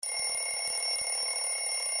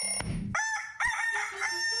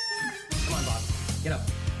get up.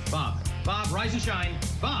 Bob, rise and shine.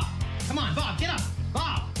 Bob, come on, Bob, get up.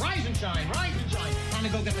 Bob, rise and shine. Time to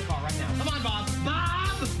go get the car right now. Come on, Bob.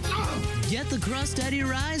 Get the crust out of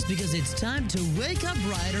your eyes because it's time to Wake Up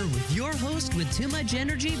Ryder with your host with too much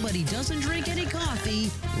energy, but he doesn't drink any coffee,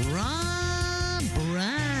 Rob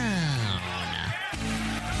Brown.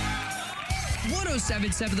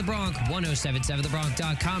 1077 The Bronx,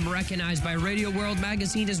 1077thebronx.com, recognized by Radio World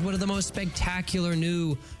Magazine as one of the most spectacular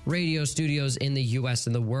new radio studios in the U.S.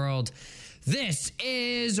 and the world. This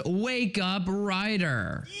is Wake Up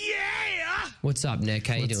Ryder. Yeah! What's up, Nick?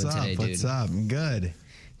 How you doing today, dude? What's up? I'm good.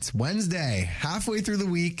 It's Wednesday, halfway through the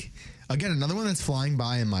week. Again, another one that's flying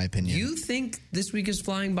by, in my opinion. You think this week is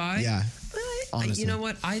flying by? Yeah. Honestly. You know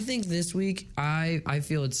what? I think this week, I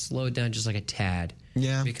feel it's slowed down just like a tad.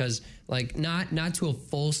 Yeah. Because, like, not to a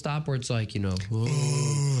full stop where it's like, you know,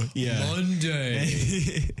 Yeah.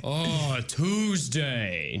 Monday,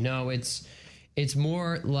 Tuesday. No, it's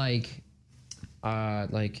more like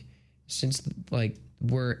since like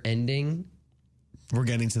we're ending. We're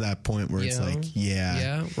getting to that point where it's like,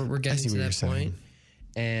 yeah, we're getting to that point, saying.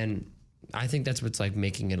 and I think that's what's like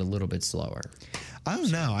making it a little bit slower. I don't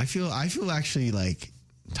know. I feel actually like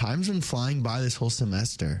time's been flying by this whole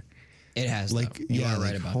semester. It has, like, though. You are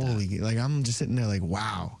right about that. Like, I'm just sitting there like,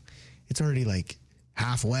 wow, it's already like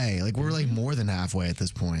halfway. Like, we're like more than halfway at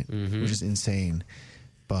this point, which is insane.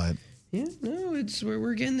 But yeah, no, it's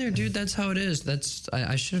we're getting there, dude. That's how it is.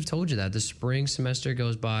 I should have told you that. The spring semester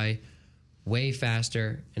goes by way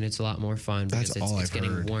faster, and it's a lot more fun because it's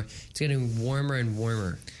getting warm. It's getting warmer and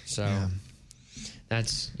warmer. So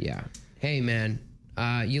that's Hey, man,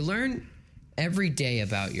 you learn every day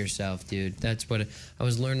about yourself, dude. That's what I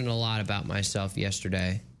was learning a lot about myself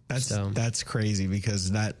yesterday. That's crazy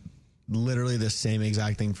because that literally the same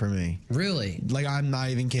exact thing for me. Really? Like, I'm not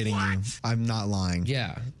even kidding you. I'm not lying.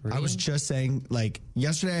 Yeah. Really? I was just saying, like,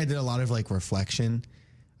 yesterday I did a lot of like reflection.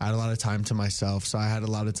 I had a lot of time to myself, so I had a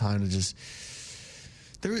lot of time to just.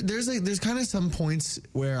 There's kind of some points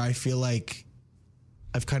where I feel like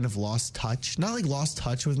I've kind of lost touch. Not like lost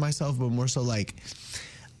touch with myself, but more so like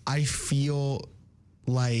I feel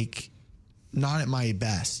like not at my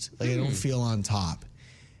best. Like I don't feel on top.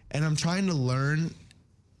 And I'm trying to learn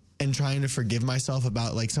and trying to forgive myself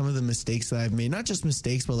about like some of the mistakes that I've made. Not just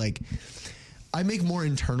mistakes, but like I make more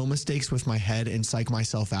internal mistakes with my head and psych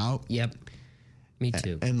myself out. Yep. Me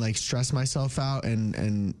too. And like stress myself out,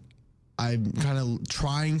 and I'm kind of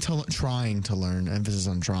trying to learn, emphasis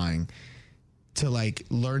on trying, to like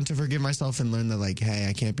learn to forgive myself and learn that like, hey,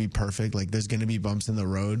 I can't be perfect. Like there's going to be bumps in the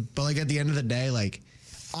road. But like at the end of the day, like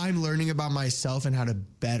I'm learning about myself and how to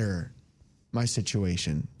better my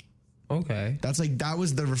situation. Okay. That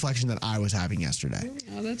was the reflection that I was having yesterday.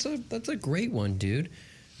 Oh, that's a great one, dude.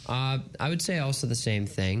 I would say also the same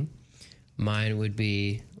thing. Mine would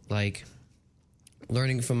be like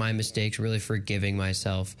learning from my mistakes, really forgiving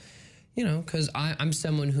myself, you know, because I'm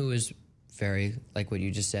someone who is very, like what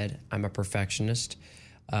you just said, I'm a perfectionist.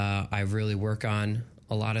 I really work on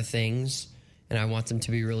a lot of things and I want them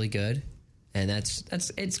to be really good. And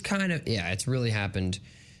it's kind of, it's really happened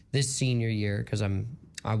this senior year because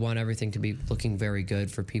I want everything to be looking very good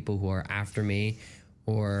for people who are after me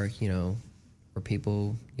or, you know, or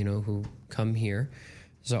people, you know, who come here.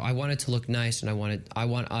 So I want it to look nice and I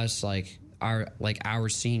want us like, our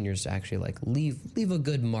seniors to actually like leave a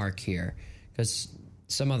good mark here because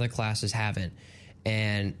some other classes haven't.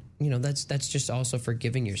 And, you know, that's just also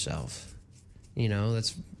forgiving yourself. You know,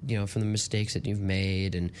 that's, you know, from the mistakes that you've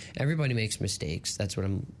made, and everybody makes mistakes. That's what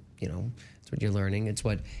that's what you're learning. It's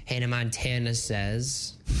what Hannah Montana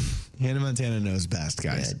says. Hannah Montana knows best,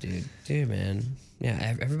 guys. Yeah, dude, man.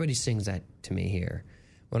 Yeah, everybody sings that to me here.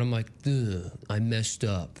 When I'm like, ugh, I messed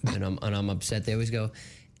up and I'm upset, they always go,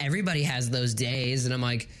 everybody has those days, and I'm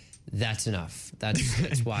like, that's enough.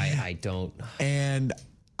 That's why I don't. And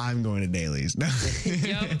I'm going to dailies.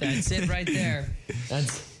 Yep, that's it right there.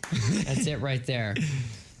 That's it right there.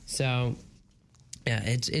 So, yeah,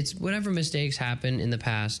 it's whatever mistakes happen in the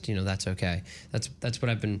past, you know, that's okay. That's what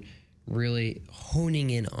I've been really honing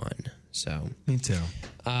in on. So me too.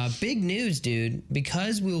 Big news, dude,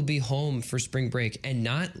 because we will be home for spring break and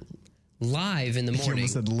not live in the morning. You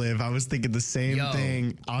almost said live. I was thinking the same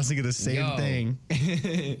thing. I was thinking the same thing.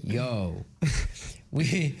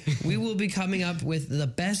 We will be coming up with the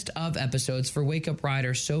best of episodes for Wake Up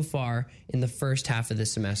Ryder so far in the first half of the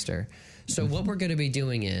semester. So what we're going to be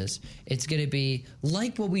doing is it's going to be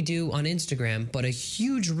like what we do on Instagram, but a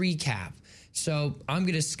huge recap. So I'm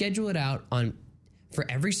going to schedule it out for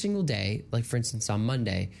every single day. Like for instance, on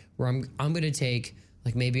Monday, where I'm going to take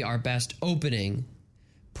like maybe our best opening,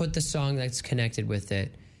 put the song that's connected with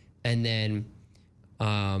it, and then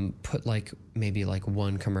put like maybe like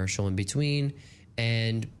one commercial in between,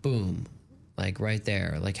 and boom, like right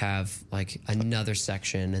there, like have like another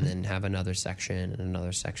section, and then have another section and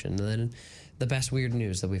another section, and then the best weird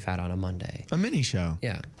news that we've had on a Monday. A mini show.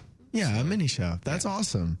 Yeah. Yeah, a mini show. That's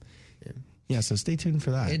awesome. Yeah, so stay tuned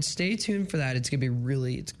for that. Stay tuned for that. It's gonna be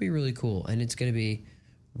really cool, and it's gonna be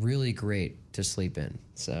really great to sleep in.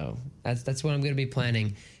 So that's what I'm gonna be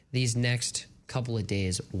planning these next couple of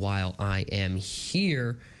days while I am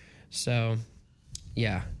here. So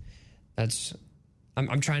yeah,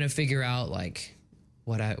 I'm trying to figure out like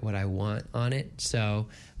what I want on it. So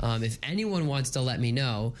if anyone wants to let me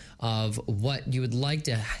know of what you would like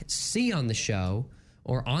to see on the show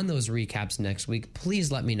or on those recaps next week,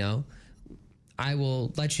 please let me know. I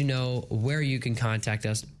will let you know where you can contact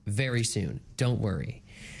us very soon. Don't worry.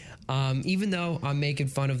 Even though I'm making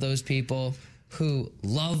fun of those people who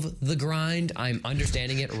love the grind, I'm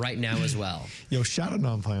understanding it right now as well. Yo, shout out.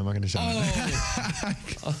 No, I'm playing. I'm not going to shout out.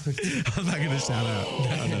 I'm not going to shout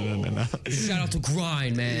out. No. Shout out to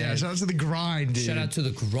grind, man. Yeah, shout out to the grind, dude. Shout out to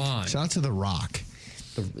the grind. Shout out to The Rock.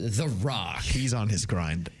 The Rock. He's on his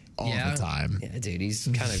grind all the time. Yeah, dude, he's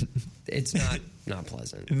kind of, it's not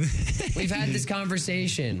pleasant. We've had this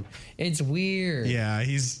conversation. It's weird. Yeah,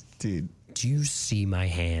 dude. Do you see my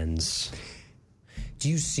hands? Do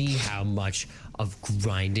you see how much of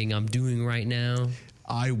grinding I'm doing right now?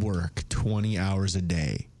 I work 20 hours a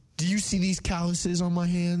day. Do you see these calluses on my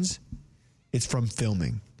hands? It's from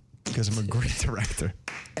filming, because I'm a great director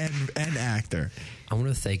and actor. I want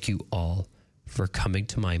to thank you all for coming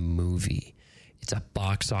to my movie. It's a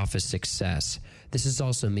box office success. This is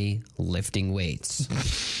also me lifting weights.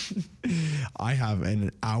 I have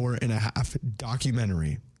an hour and a half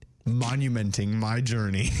documentary monumenting my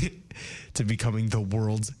journey to becoming the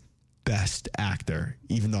world's best actor,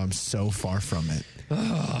 even though I'm so far from it.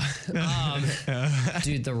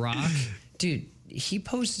 Dude, The Rock, dude, he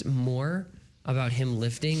posts more about him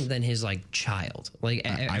lifting than his like child. Like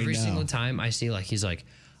every single time I see like he's like,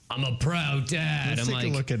 I'm a proud dad. Let's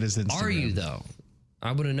take a look at his Instagram. Are you though?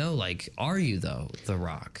 I want to know, like, are you though, The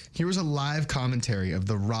Rock? Here was a live commentary of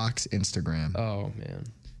The Rock's Instagram. Oh man.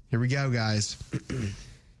 Here we go, guys.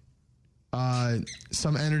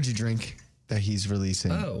 Some energy drink that he's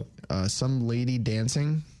releasing. Oh. Some lady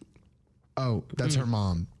dancing. Oh, that's her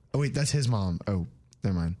mom. Oh, wait, that's his mom. Oh,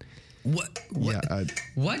 never mind. What? Yeah.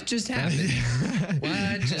 What just happened?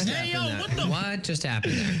 What just happened? What just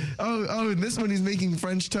happened there? Oh, and this one he's making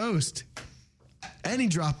French toast. And he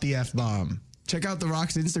dropped the F-bomb. Check out The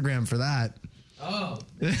Rock's Instagram for that. Oh,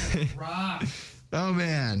 Rock. Oh,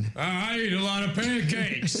 man. I eat a lot of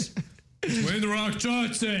pancakes. Dwayne The Rock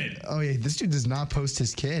Johnson. Oh, yeah, this dude does not post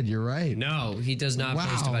his kid. You're right. No, he does not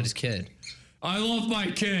post about his kid. I love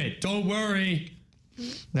my kid. Don't worry.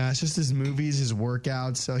 Nah, it's just his movies, his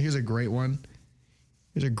workouts. So here's a great one.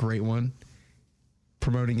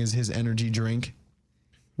 Promoting his energy drink.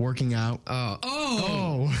 Working out. Dude,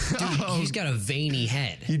 he's got a veiny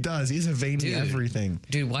head. He does. He's a veiny everything.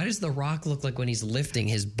 Dude, why does The Rock look like when he's lifting,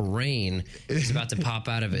 his brain is about to pop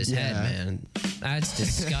out of his head, man? That's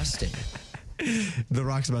disgusting. The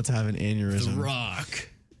Rock's about to have an aneurysm. The Rock.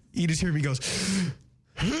 You just hear him, he goes...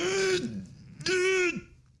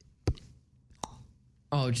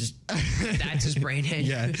 Oh, just... That's his brain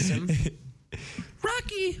aneurysm? Yeah.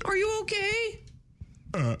 Rocky, are you okay?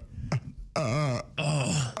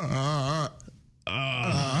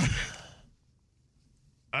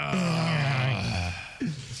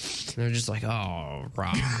 They're just like, oh,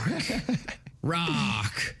 Rock.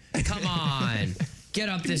 Rock, come on. Get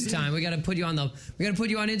up this time. We gotta put you on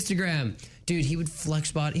Instagram. Dude, he would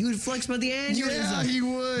flex about the aneurysm. Yeah, he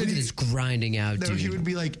would. Look at this grinding out, dude. He would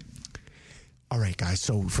be like, all right, guys,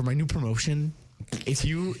 so for my new promotion,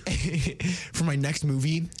 for my next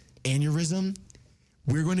movie, Aneurysm,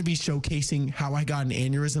 we're going to be showcasing how I got an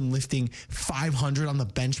aneurysm lifting 500 on the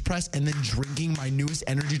bench press and then drinking my newest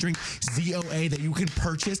energy drink, ZOA, that you can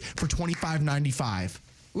purchase for $25.95.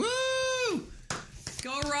 Woo!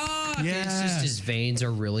 Go Rock! Yeah. It's just his veins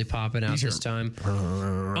are really popping out this time.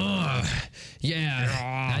 Yeah,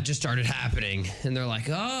 that just started happening. And they're like,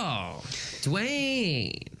 oh,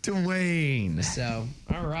 Dwayne. So,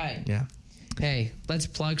 all right. Yeah. Hey, let's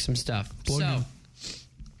plug some stuff. Plug in.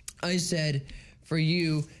 I said for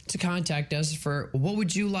you to contact us for what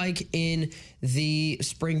would you like in the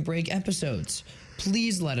spring break episodes.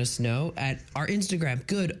 Please let us know at our Instagram,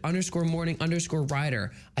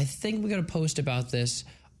 good_morning_rider. I think we're going to post about this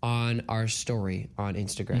on our story on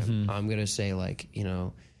Instagram. I'm going to say, like,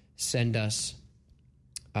 send us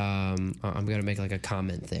I'm gonna make like a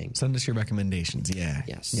comment thing. Send us your recommendations. Yeah.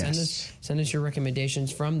 Yes. Send us your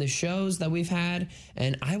recommendations from the shows that we've had,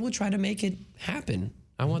 and I will try to make it happen.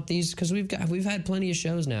 I want these because we've had plenty of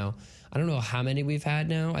shows now. I don't know how many we've had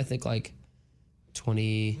now. I think like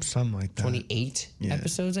 20, something like that. 28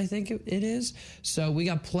 episodes. I think it is. So we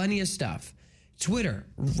got plenty of stuff. Twitter,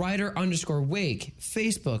 Ryder_Wake,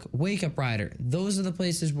 Facebook, Wake Up Ryder. Those are the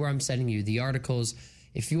places where I'm sending you the articles.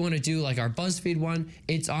 If you want to do like our BuzzFeed one,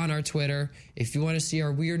 it's on our Twitter. If you want to see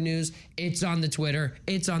our weird news, it's on the Twitter.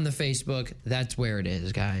 It's on the Facebook. That's where it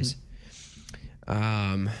is, guys.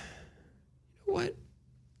 What?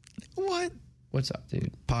 What's up,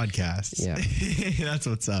 dude? Podcasts. Yeah. That's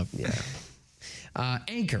what's up. Yeah.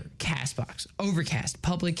 Anchor, Castbox, Overcast,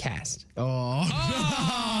 Public Cast. Oh.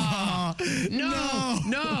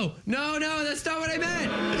 No, that's not what I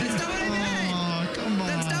meant. Oh, come on.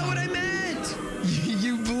 That's not what I meant.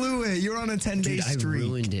 You blew it. You're on a 10-day streak. I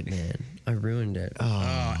ruined it, man. I ruined it.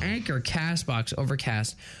 Anchor, Castbox,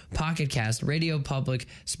 Overcast, Pocket Cast, Radio Public,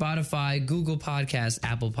 Spotify, Google Podcasts,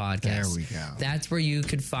 Apple Podcasts. There we go. That's where you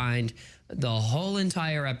could find the whole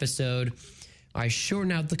entire episode. I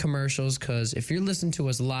shorten out the commercials because if you're listening to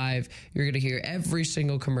us live, you're going to hear every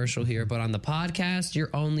single commercial here. But on the podcast, you're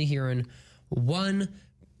only hearing one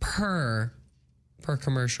per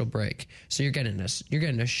commercial break. So you're getting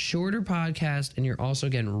a shorter podcast, and you're also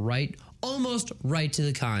getting almost right to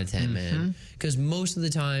the content, man. Because most of the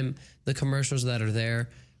time, the commercials that are there,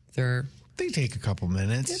 They take a couple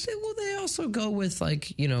minutes. they also go with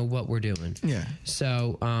what we're doing. Yeah.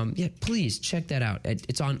 So, please check that out.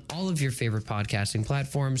 It's on all of your favorite podcasting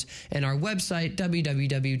platforms, and our website,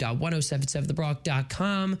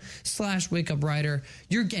 www.1077thebronx.com/wakeuprider.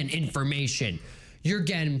 You're getting information. You're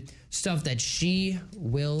getting stuff that she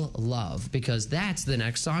will love, because that's the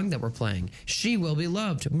next song that we're playing. She Will Be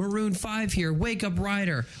Loved. Maroon 5 here. Wake Up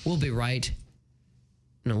Rider. We'll be right.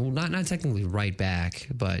 No, not technically right back,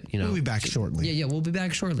 but, We'll be back shortly. Yeah, we'll be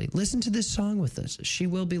back shortly. Listen to this song with us. She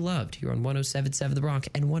Will Be Loved here on 1077 The Bronx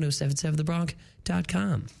and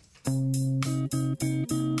 1077thebronx.com.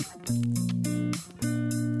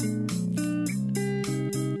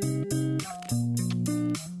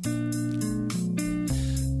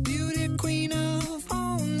 Beauty queen of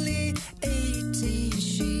only 18,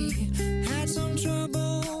 she had some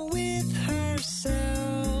trouble with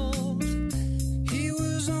herself. He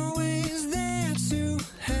was always there to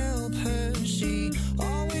help her. She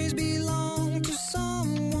always belonged to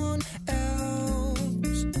someone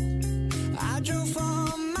else. I drove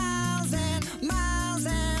for miles and miles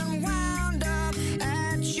and wound up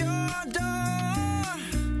at your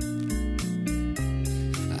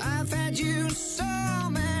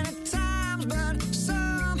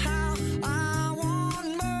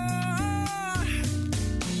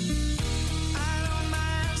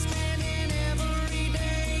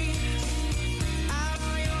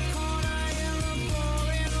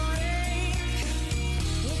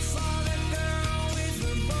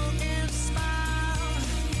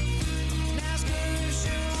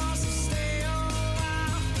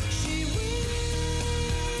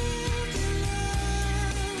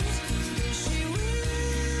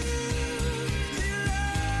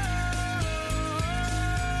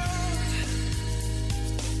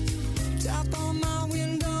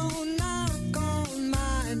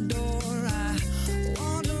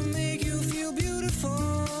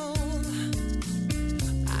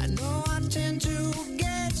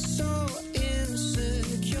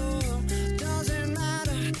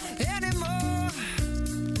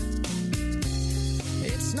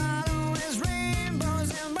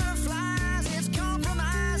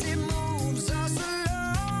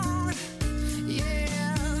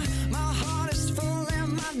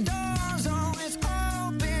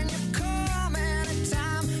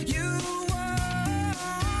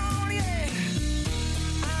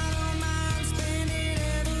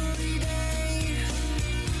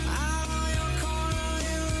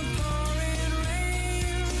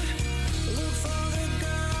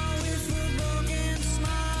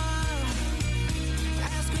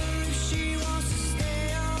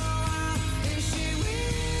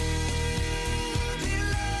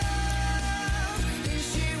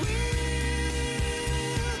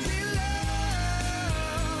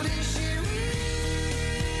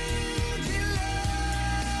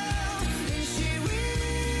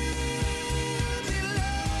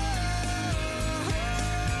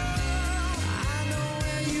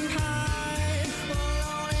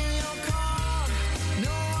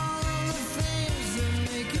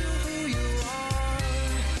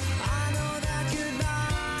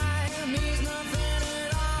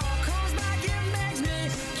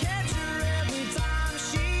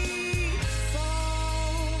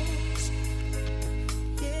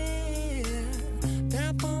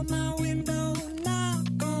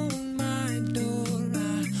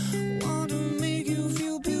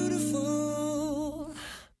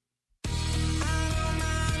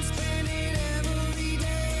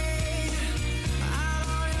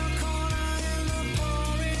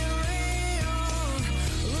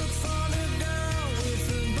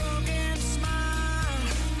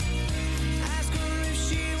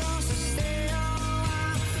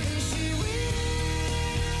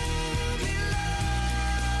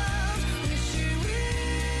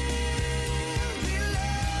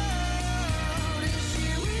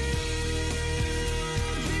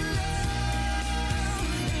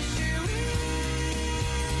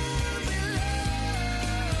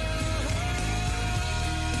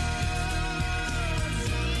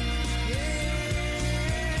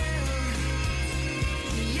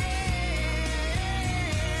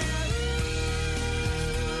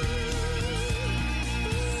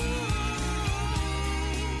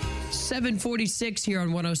 7:46 here on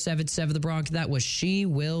 107.7 The Bronx. That was She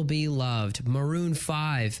Will Be Loved, Maroon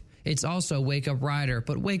 5. It's also Wake Up Rider,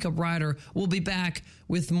 but Wake Up Rider will be back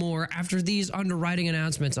with more after these underwriting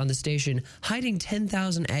announcements on the station, hiding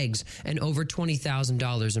 10,000 eggs and over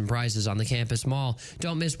 $20,000 in prizes on the campus mall.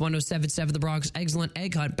 Don't miss 107.7 The Bronx Excellent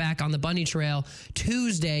Egg Hunt back on the Bunny Trail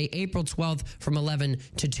Tuesday, April 12th from 11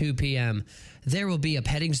 to 2 p.m. There will be a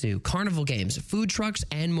petting zoo, carnival games, food trucks,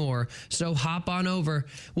 and more. So hop on over.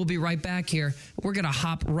 We'll be right back here. We're going to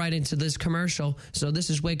hop right into this commercial. So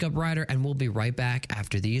this is Wake Up Rider, and we'll be right back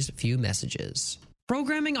after these few messages.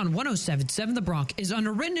 Programming on 107.7 The Bronx is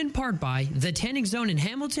underwritten in part by The Tanning Zone in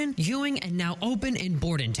Hamilton, Ewing, and now open in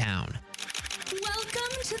Bordentown.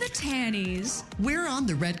 Welcome to the Tannies. We're on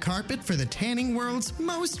the red carpet for the tanning world's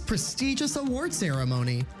most prestigious award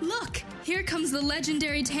ceremony. Look, here comes the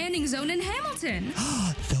legendary Tanning Zone in Hamilton.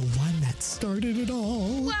 The one that started it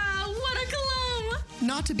all. Wow, what a cologne!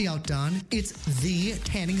 Not to be outdone, it's the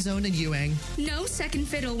Tanning Zone in Ewing. No second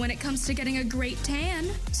fiddle when it comes to getting a great tan.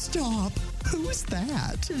 Stop. Who's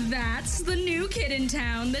that? That's the new kid in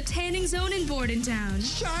town, the Tanning Zone in Bordentown.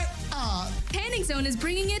 Shut up. Tanning Zone is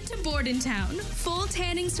bringing it to Bordentown. Full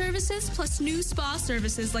tanning services plus new spa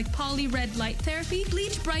services like Poly Red Light Therapy,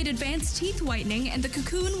 Bleach Bright Advanced Teeth Whitening, and the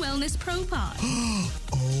Cocoon Wellness Pro Pod. Oh,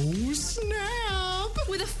 snap.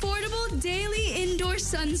 With affordable daily indoor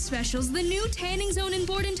sun specials, the new Tanning Zone in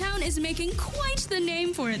Bordentown is making quite the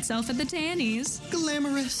name for itself at the Tannies.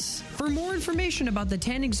 Glamorous. For more information about the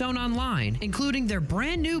Tanning Zone online, including their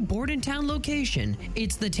brand new Bordentown location,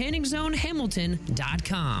 it's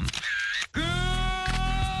thetanningsonehamilton.com.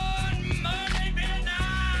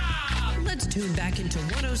 Let's tune back into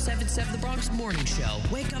 107.7 The Bronx Morning Show.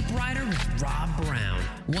 Wake Up Rider with Rob Brown.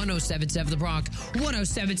 107.7 The Bronx,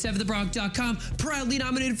 107.7thebronx.com. Proudly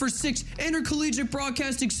nominated for 6 Intercollegiate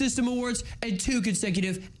Broadcasting System Awards and 2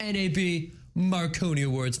 consecutive NAB Marconi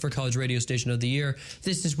Awards for College Radio Station of the Year.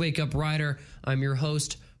 This is Wake Up Rider. I'm your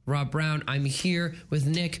host, Rob Brown. I'm here with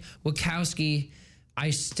Nick Wachowski.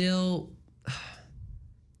 I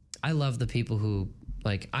love the people who,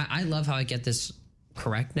 I love how I get this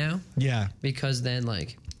correct now. Yeah. Because then,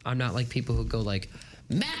 I'm not like people who go,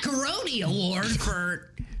 Macaroni Award for...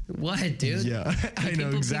 What, dude? Yeah, I know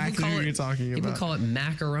exactly what you're talking about. People call it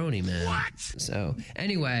macaroni, man. What? So,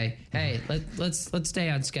 anyway, hey, let's stay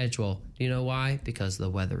on schedule. Do you know why? Because the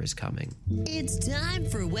weather is coming. It's time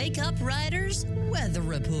for Wake Up Rider's Weather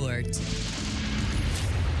Report.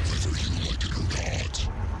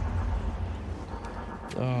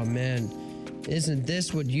 Oh, man. Isn't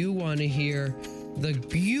this what you want to hear? The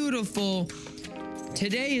beautiful...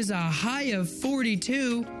 Today is a high of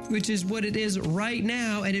 42, which is what it is right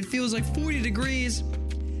now, and it feels like 40 degrees,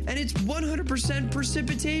 and it's 100%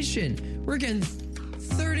 precipitation. We're getting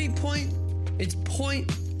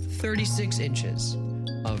 0.36 inches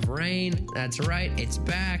of rain. That's right, it's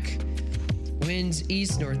back. Winds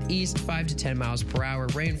east-northeast, 5 to 10 miles per hour.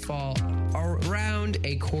 Rainfall around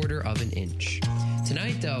 1/4 of an inch.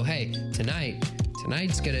 Tonight, though,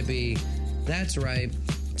 tonight's gonna be, that's right,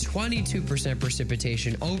 22%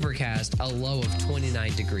 precipitation, overcast, a low of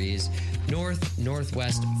 29 degrees,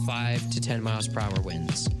 northwest 5 to 10 miles per hour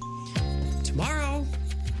winds. Tomorrow,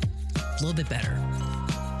 a little bit better.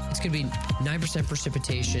 It's going to be 9%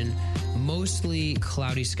 precipitation, mostly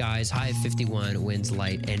cloudy skies, high of 51, winds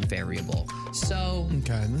light and variable. So,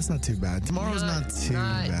 okay, that's not too bad. Tomorrow's not too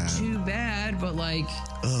bad. Not too bad, but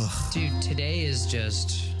ugh. Dude, today is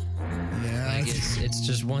just... Yeah. It's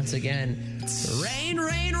just once again, rain,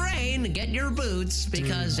 rain, rain, get your boots,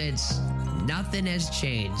 because nothing has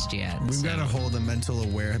changed yet. We've got to hold a mental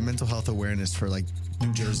health awareness for New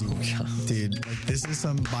Jersey. Dude, this is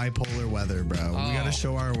some bipolar weather, bro. We got to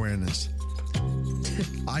show our awareness.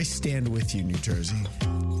 I stand with you, New Jersey.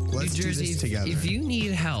 Let's do this together. If you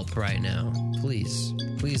need help right now, please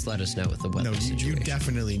let us know with the weather situation. You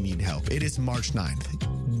definitely need help. It is March 9th.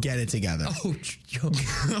 Get it together. Oh,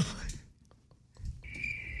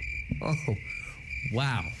 oh,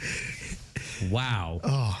 wow. Wow.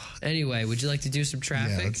 Oh. Anyway, would you like to do some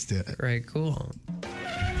traffic? Yeah, let's do it. Right, cool.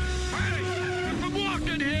 I'm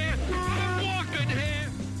walking here.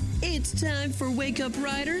 It's time for Wake Up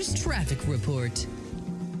Rider's Traffic Report.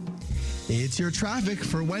 It's your traffic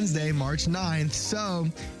for Wednesday, March 9th. So,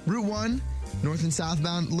 Route 1, north and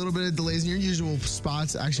southbound, a little bit of delays in your usual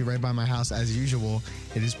spots. Actually, right by my house, as usual.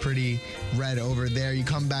 It is pretty red over there. You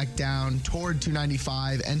come back down toward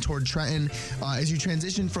 295 and toward Trenton. As you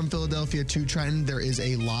transition from Philadelphia to Trenton, there is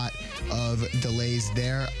a lot of delays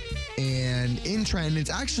there. And in Trenton, it's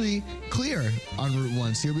actually clear on Route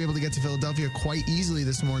 1. So you'll be able to get to Philadelphia quite easily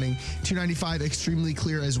this morning. 295 extremely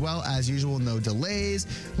clear as well. As usual, no delays.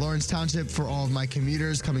 Lawrence Township for all of my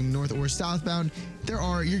commuters coming north or southbound. There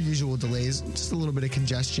are your usual delays, just a little bit of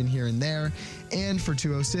congestion here and there. And for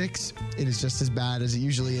 206, it is just as bad as it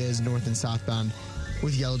usually is north and southbound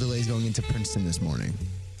with yellow delays going into Princeton this morning.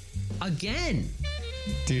 Again.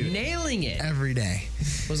 Dude. Nailing it. Every day.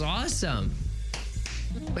 It was awesome.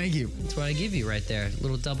 Thank you. That's what I give you right there.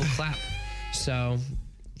 Little double clap. So,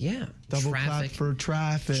 yeah. Double clap for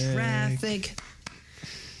traffic. Traffic.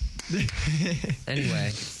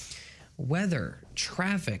 Anyway, weather,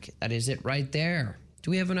 traffic, that is it right there.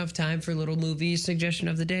 Do we have enough time for a little movie suggestion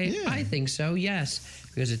of the day? Yeah. I think so, yes.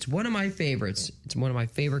 Because it's one of my favorites. It's one of my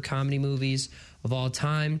favorite comedy movies of all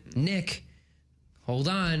time. Nick, hold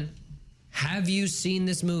on. Have you seen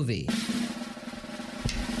this movie?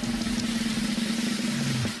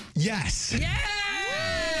 Yes. Yeah!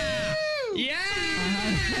 Yeah!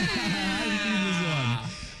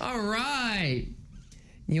 All right.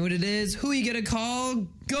 You know what it is? Who you gonna call?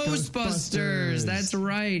 Ghostbusters. That's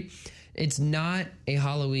right. It's not a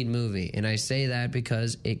Halloween movie, and I say that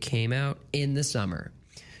because it came out in the summer.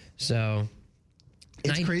 So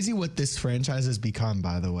it's crazy what this franchise has become,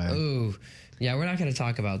 by the way. Ooh. Yeah, we're not going to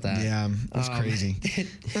talk about that. Yeah, it's crazy.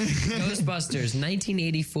 Ghostbusters,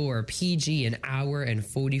 1984, PG, an hour and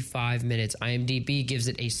 45 minutes. IMDb gives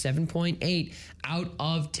it a 7.8 out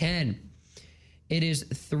of 10. It is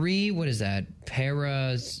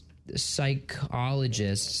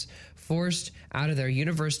parapsychologists forced out of their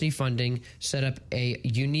university funding set up a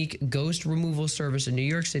unique ghost removal service in New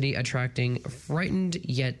York City, attracting frightened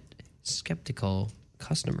yet skeptical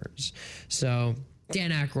customers. So,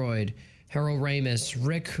 Dan Aykroyd, Harold Ramis,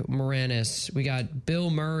 Rick Moranis. We got Bill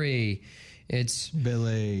Murray. It's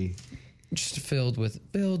Billy. Just filled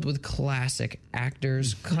with classic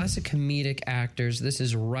actors, classic comedic actors. This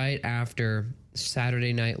is right after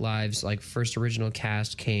Saturday Night Live's first original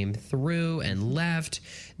cast came through and left.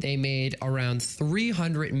 They made around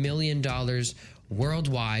 $300 million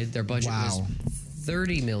worldwide. Their budget was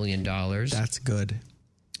 $30 million. That's good.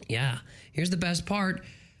 Yeah. Here's the best part.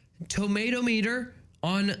 Tomato meter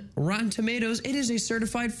on Rotten Tomatoes, it is a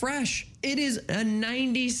certified fresh. It is a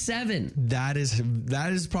 97. That is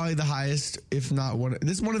probably the highest, if not one.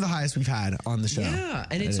 This is one of the highest we've had on the show. Yeah,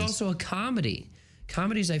 and it's also a comedy.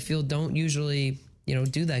 Comedies, I feel, don't usually,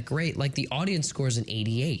 do that great. Like the audience score is an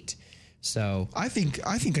 88. So I think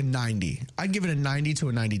a 90. I'd give it a 90 to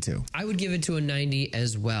a 92. I would give it to a 90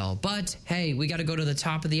 as well. But hey, we got to go to the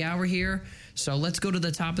top of the hour here. So let's go to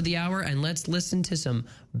the top of the hour and let's listen to some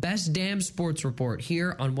Best Damn Sports Report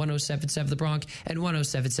here on 107.7 The Bronx and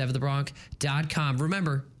 107.7thebronx.com.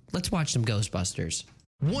 Remember, let's watch some Ghostbusters.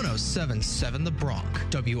 107.7 The Bronx,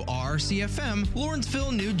 WRCFM,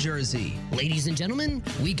 Lawrenceville, New Jersey. Ladies and gentlemen,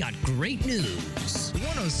 we got great news.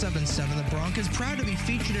 107.7 The Bronx is proud to be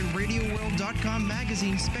featured in RadioWorld.com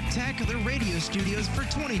magazine's spectacular radio studios for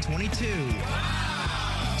 2022.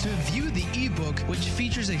 To view the ebook, which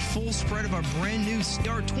features a full spread of our brand new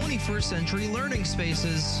Start 21st Century learning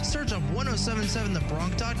spaces, search up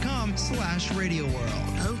 1077thebronx.com/Radio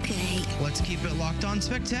World. Okay. Let's keep it locked on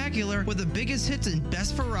spectacular with the biggest hits and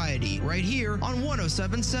best variety right here on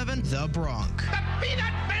 1077 The Bronx. The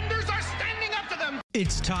peanut vendors are standing up to them.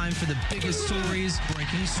 It's time for the biggest stories,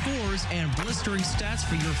 breaking scores, and blistering stats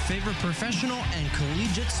for your favorite professional and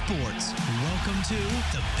collegiate sports. Welcome to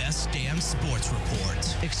the Best Damn Sports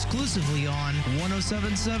Report, exclusively on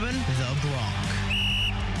 1077 The Bronx.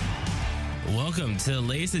 Welcome to the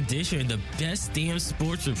latest edition of the Best Damn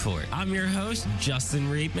Sports Report. I'm your host,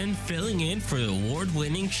 Justin Reitman, filling in for the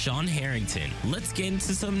award-winning Sean Harrington. Let's get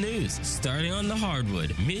into some news. Starting on the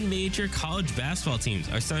hardwood, mid-major college basketball teams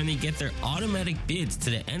are starting to get their automatic bids to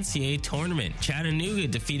the NCAA tournament. Chattanooga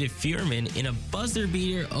defeated Furman in a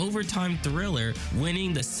buzzer-beater overtime thriller,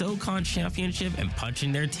 winning the SoCon championship and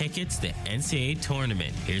punching their tickets to the NCAA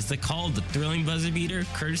tournament. Here's the call of the thrilling buzzer-beater,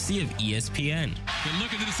 courtesy of ESPN. They're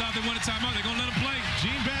looking to decide they want a timeout. They're going to let him play.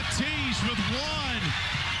 Jean-Baptiste with one.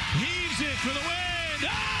 Heaves it for the win.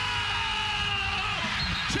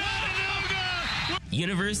 Chattanooga!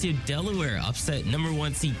 University of Delaware upset number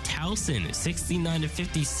 1 seed Towson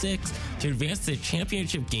 69-56. to advance to the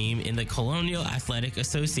championship game in the Colonial Athletic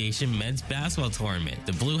Association men's basketball tournament.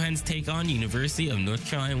 The Blue Hens take on University of North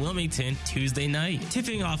Carolina Wilmington Tuesday night.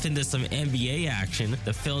 Tipping off into some NBA action,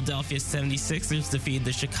 the Philadelphia 76ers defeated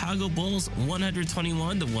the Chicago Bulls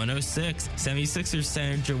 121-106. 76ers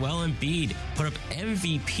center Joel Embiid put up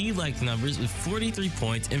MVP-like numbers with 43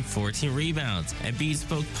 points and 14 rebounds. Embiid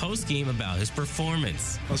spoke post-game about his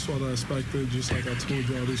performance. That's what I expected, just like I told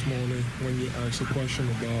y'all this morning when you asked a question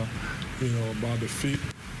about, about defeat.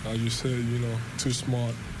 You said, two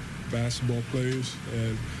smart basketball players,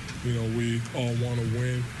 and we all want to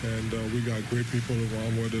win, and we got great people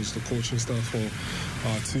around, whether it's the coaching staff or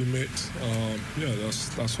our teammates.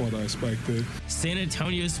 That's what I expected. San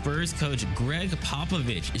Antonio Spurs coach Greg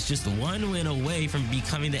Popovich is just one win away from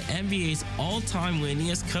becoming the NBA's all-time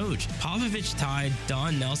winningest coach. Popovich tied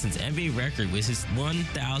Don Nelson's NBA record with his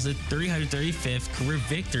 1,335th career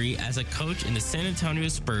victory as a coach in the San Antonio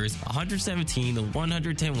Spurs'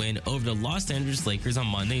 117-110 win over the Los Angeles Lakers on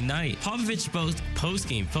Monday night. Popovich spoke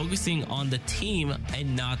post-game, focusing on the team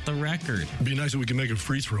and not the record. It'd be nice if we could make a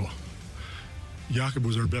free throw. Jakob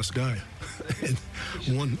was our best guy. And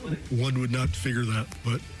one would not figure that,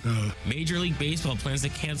 but... Major League Baseball plans to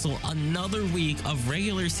cancel another week of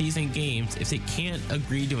regular season games if they can't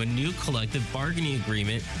agree to a new collective bargaining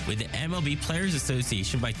agreement with the MLB Players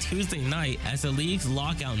Association by Tuesday night as the league's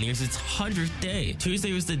lockout nears its 100th day.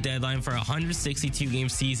 Tuesday was the deadline for a 162-game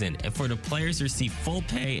season and for the players to receive full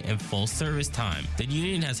pay and full service time. The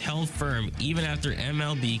union has held firm even after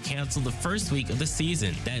MLB canceled the first week of the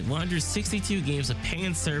season that 162 games of pay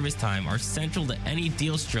and service time are central to any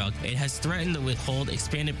deal struck. It has threatened to withhold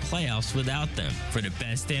expanded playoffs without them. For the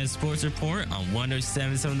Best Damn Sports Report on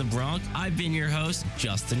 107.7 The Bronx, I've been your host,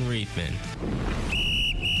 Justin Reitman.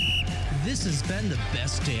 This has been the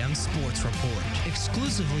Best Damn Sports Report,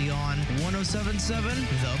 exclusively on 107.7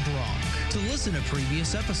 The Bronx. To listen to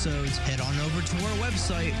previous episodes, head on over to our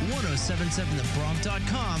website,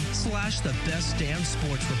 1077thebronx.com/The Best Damn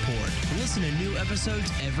Sports Report. Listen to new episodes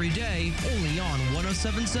every day, only on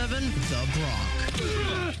 107.7 The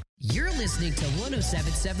Bronx. You're listening to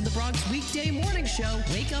 107.7 The Bronx weekday morning show,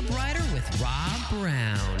 Wake Up Rider with Rob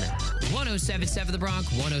Brown. 107.7 The Bronx,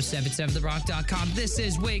 1077thebronx.com. This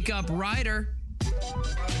is Wake Up Rider.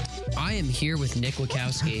 I am here with Nick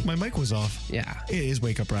Wachowski. My mic was off. Yeah. It is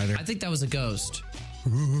Wake Up Rider. I think that was a ghost.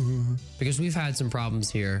 Because we've had some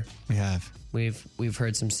problems here. We have. We've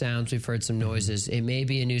heard some sounds, we've heard some noises. It may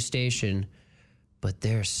be a new station, but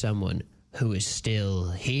there's someone who is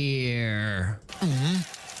still here.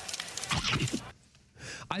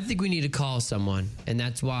 I think we need to call someone, and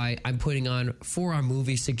that's why I'm putting on, for our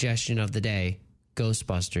movie suggestion of the day,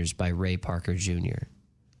 Ghostbusters by Ray Parker Jr.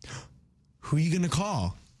 Who are you going to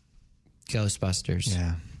call? Ghostbusters.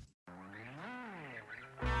 Yeah.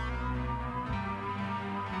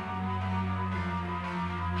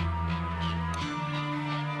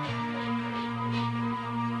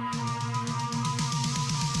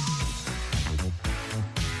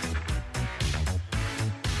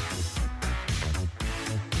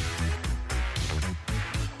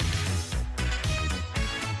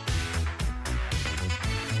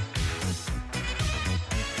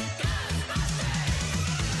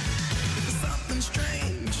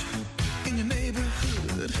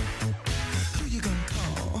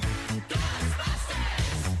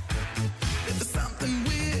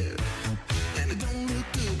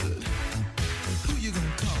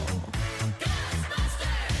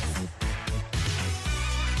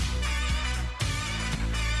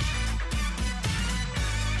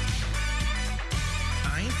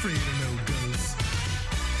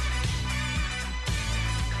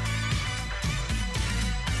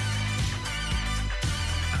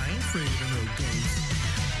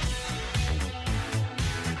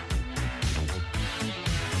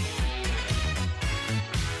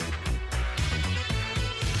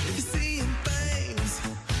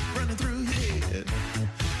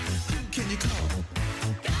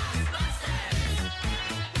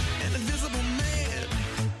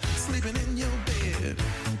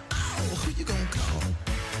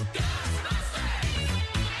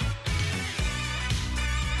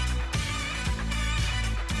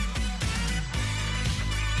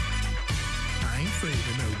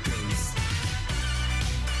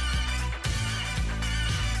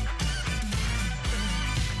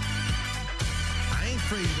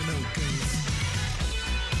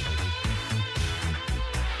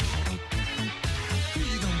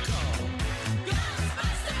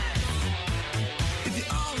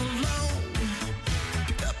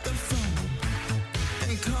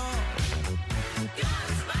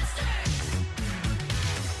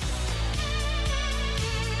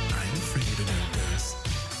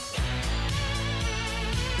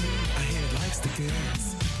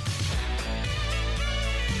 ghosts.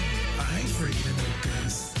 I ain't afraid of no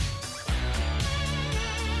ghosts.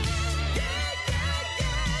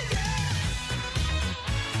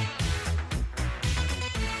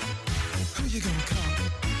 Who you gonna call?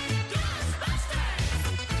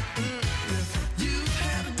 If you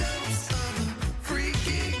have a dose of a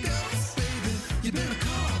freaky ghost, baby, you better call.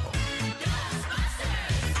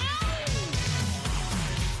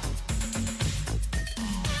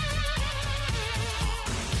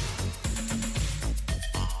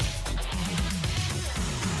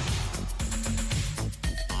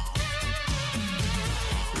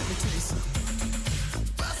 Let me tell you something.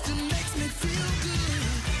 Bustin' makes me feel good.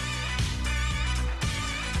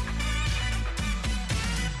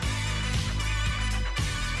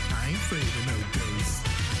 I ain't afraid of no ghosts.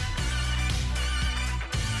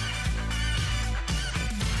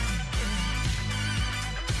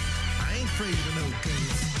 I ain't afraid of no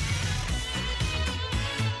ghosts.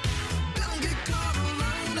 Don't get caught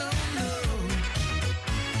alone, no, no.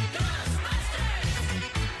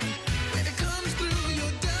 When it comes through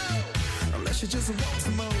your door, unless you just want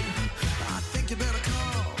some more, I think you better call.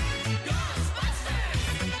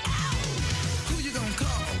 Who you gonna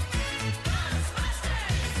call?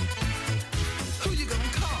 Who you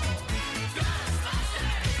gonna call?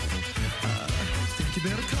 Think you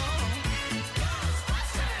better call.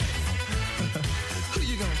 Who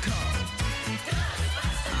you gonna call?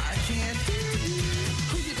 I can't hear you.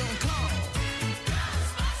 Who you gonna call?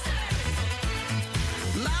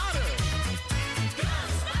 Louder.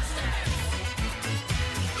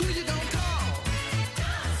 Who you gonna call?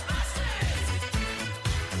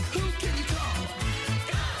 Who can you call?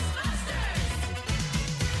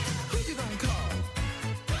 Who you gonna call?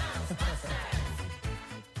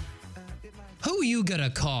 Who you gonna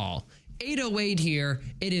call? 808 here.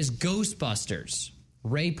 It is Ghostbusters.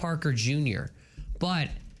 Ray Parker Jr. But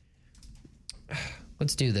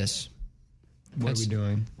let's do this. What are we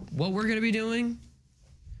doing? What we're gonna be doing?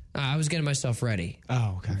 I was getting myself ready.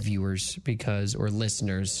 Oh, okay. Viewers, or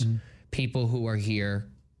listeners, people who are here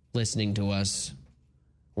listening to us.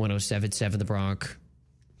 107.7 The Bronx.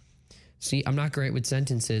 See, I'm not great with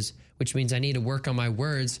sentences, which means I need to work on my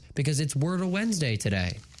words because it's Wordle Wednesday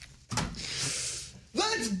today.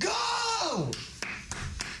 Let's go!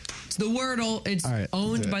 It's the Wordle. It's All right,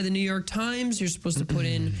 owned by the New York Times. You're supposed to put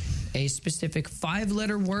in a specific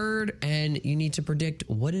 5-letter word, and you need to predict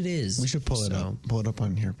what it is. We should pull it up. Pull it up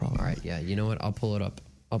on here, probably. All right, yeah. You know what? I'll pull it up.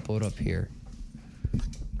 I'll pull it up here. All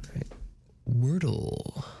right.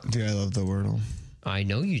 Wordle. Dude, I love the Wordle. I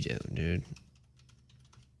know you do, dude.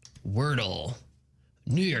 Wordle.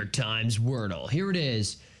 New York Times Wordle. Here it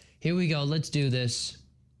is. Here we go. Let's do this.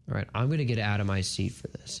 All right, I'm going to get out of my seat for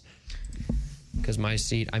this. Because my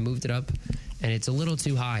seat, I moved it up, and it's a little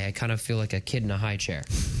too high. I kind of feel like a kid in a high chair.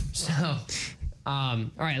 So, all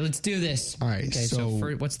right, let's do this. All right, Okay, so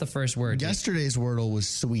what's the first word? Yesterday's Wordle was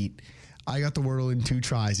sweet. I got the Wordle in 2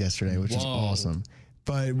 tries yesterday, which is awesome.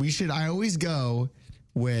 But I always go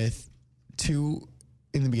with 2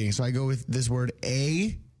 in the beginning. So I go with this word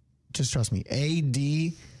A, just trust me,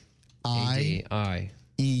 A-D-I-E-U.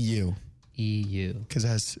 EU. Because it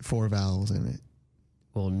has 4 vowels in it.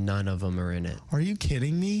 Well, none of them are in it. Are you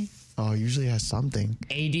kidding me? Oh, it usually has something.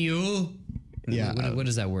 ADU? Yeah. What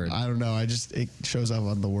is that word? I don't know. It shows up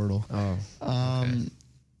on the Wordle. Oh. Okay.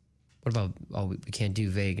 What about, we can't do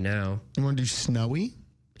vague now. You want to do snowy?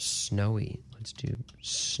 Snowy. Let's do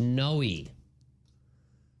snowy.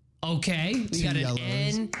 Okay. We got an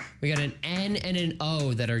N. We got an N and an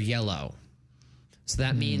O that are yellow. So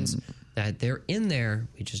that means that they're in there.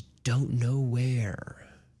 We just don't know where.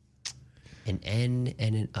 An N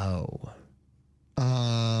and an O.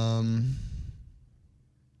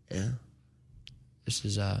 Yeah. This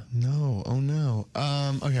is no. Oh no.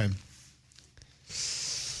 Okay.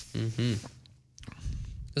 This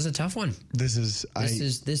is a tough one. This is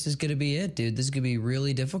gonna be it, dude. This is gonna be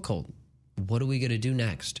really difficult. What are we gonna do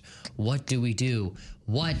next? What do we do?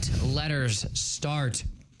 What letters start?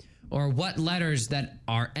 Or what letters that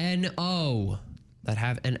are N-O, that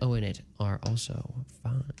have N-O in it, are also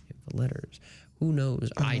 5 letters? Who knows?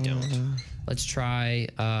 I don't. Let's try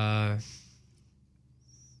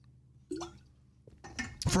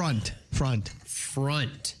front.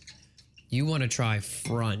 You want to try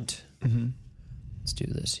front. Mm-hmm. Let's do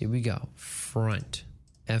this. Here we go. Front.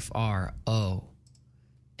 F-R-O-N-T.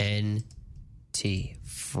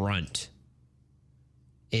 Front.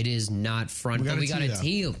 It is not front, but we got a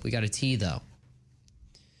T. We got a T, though.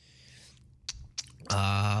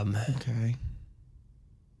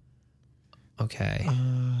 Okay.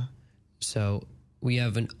 So we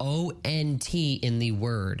have an O-N-T in the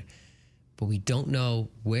word, but we don't know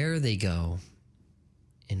where they go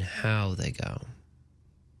and how they go.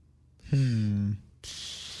 The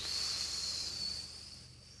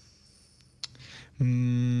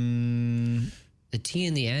T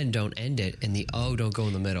in the end don't end it, and the O don't go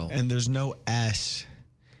in the middle. And there's no S.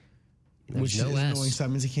 Which is annoying, so that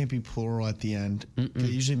means it can't be plural at the end. It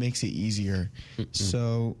usually makes it easier.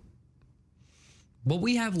 So what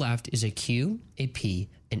we have left is a Q, a P,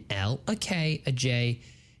 an L, a K, a J,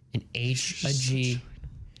 an H, a G,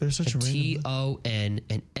 there's such a a T, O, N,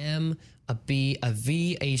 an M, a B, a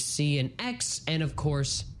V, a C, an X, and of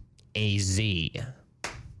course, a Z.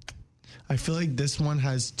 I feel like this one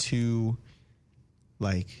has two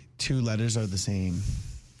letters are the same.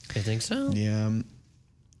 I think so. Yeah.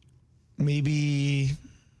 Maybe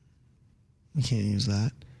we can't use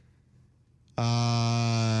that.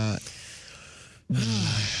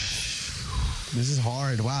 This is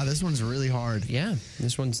hard. Wow, this one's really hard. Yeah,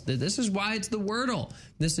 this is why it's the Wordle.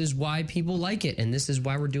 This is why people like it, and this is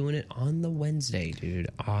why we're doing it on the Wednesday, dude.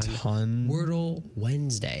 On Wordle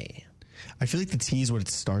Wednesday. I feel like the T is what it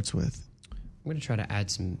starts with. I'm gonna try to add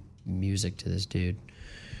some music to this, dude.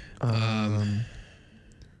 I have an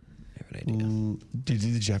idea. Do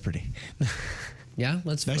the Jeopardy. Yeah,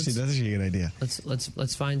 that's actually a good idea.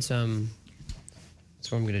 Let's find some. That's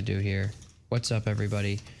what I'm gonna do here. What's up,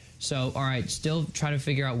 everybody? So, all right, still try to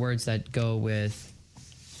figure out words that go with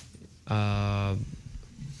ONT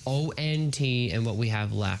and what we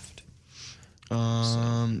have left.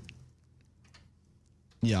 Yeah,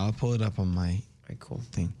 I'll pull it up on my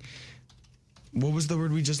thing. What was the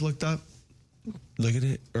word we just looked up? Look at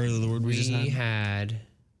it, or the word we just had.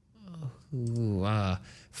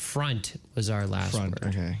 Front was our last word.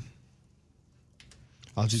 Okay.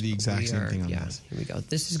 I'll do the exact same thing on this. Here we go.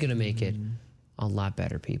 This is going to make it a lot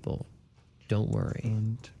better, people. Don't worry.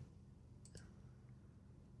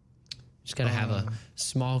 Just got to have a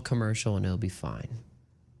small commercial and it'll be fine.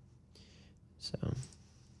 So.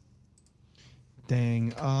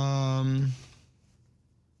 Dang. All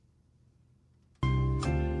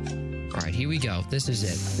right, here we go. This is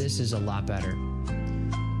it. This is a lot better.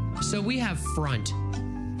 So we have front.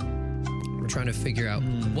 We're trying to figure out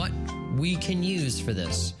what we can use for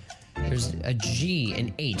this. There's a G,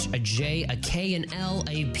 an H, a J, a K, an L,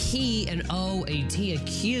 a P, an O, a T, a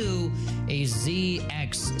Q, a Z,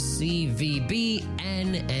 X, C, V, B,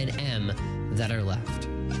 N, and M that are left.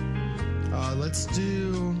 Let's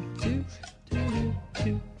do...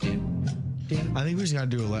 I think we just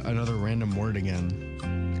got to do another random word again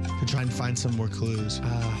to try and find some more clues.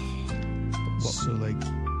 So,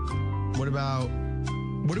 what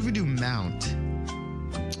if we do mount?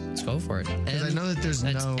 Let's go for it. Because I know that there's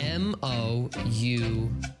that's no... M-O-U-N-T.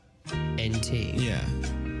 Yeah.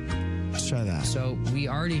 Let's try that. So we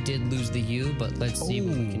already did lose the U, but let's see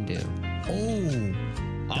what we can do.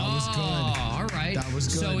 That was good. All right. That was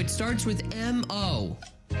good. So it starts with M-O.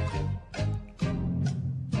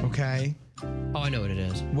 Okay. Oh, I know what it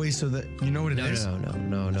is. Wait, so you know what it is?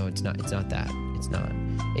 No, it's not. It's not that. It's not.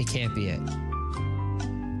 It can't be it.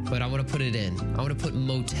 But I want to put it in. I want to put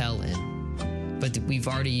motel in. But we've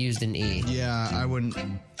already used an E. Yeah, I wouldn't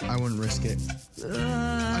risk it.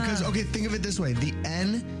 Because, okay, think of it this way. The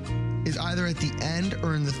N is either at the end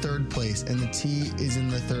or in the third place, and the T is in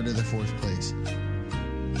the third or the fourth place.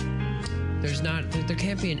 There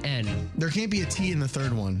can't be an N. There can't be a T in the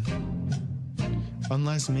third one.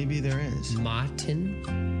 Unless maybe there is. Moten.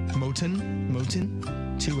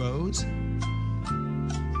 2 O's.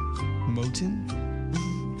 Moten.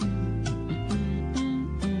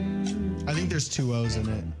 I think there's 2 O's in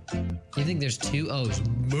it. You think there's 2 O's?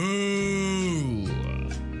 Moo.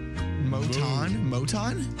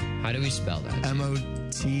 Moton? How do we spell that?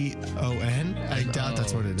 M-O-T-O-N? I doubt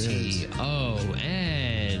that's what it is.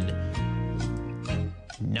 T-O-N.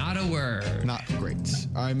 Not a word. Not great.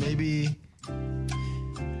 All right, maybe...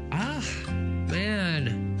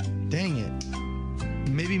 Man. Dang it.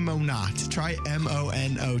 Maybe Monot. Try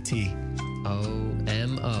M-O-N-O-T.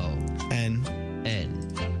 O-M-O-N-O-T.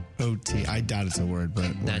 I doubt it's a word, but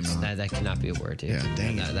that cannot be a word, dude. Yeah,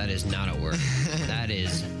 dang it. That is not a word. that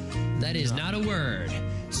is not a word.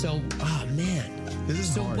 So, oh man. This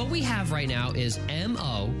is hard. What we have right now is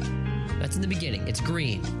M-O. That's in the beginning. It's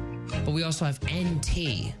green. But we also have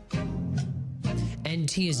N-T.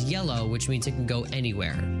 N-T is yellow, which means it can go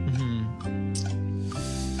anywhere.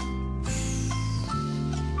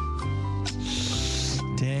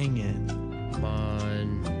 Dang it. Come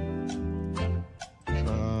on.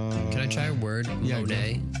 Can I try a word? Yeah,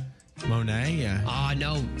 Monet? Monet, yeah.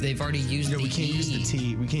 No. They've already used the E. We can't use the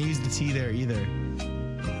T. We can't use the T there either.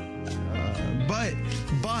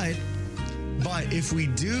 But But if we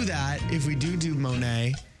do that, if we do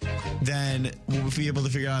Monet, then we'll be able to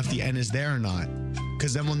figure out if the N is there or not.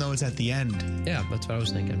 Because then we'll know it's at the end. Yeah, that's what I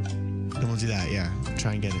was thinking. Then we'll do that, yeah.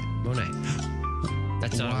 Try and get it. Monet.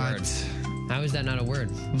 That's not a word. How is that not a word?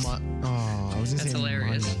 I was gonna That's say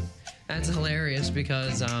hilarious. money. That's hilarious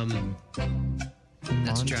because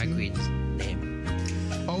that's a drag queen's name.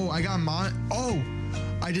 Oh, I got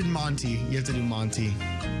I did Monty. You have to do Monty.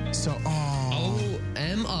 So, O-M-O-N-T-E.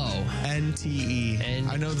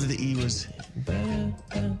 I know that the E was...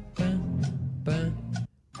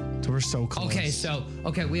 So we're so close.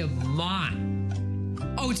 Okay, we have Mon.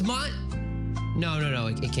 Oh, it's Mon? No.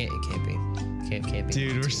 It can't be. Can't be.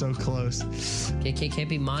 Dude, we're so close. Can't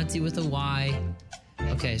be Monty with a Y.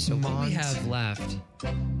 Okay, so what we have left?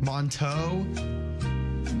 Monto.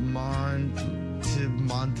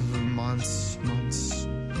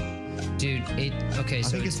 Dude, I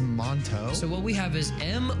think it's Monto. So what we have is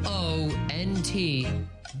M-O-N-T,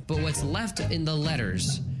 but what's left in the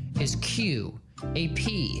letters is Q, a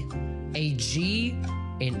P, a G,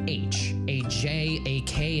 an H, a J, a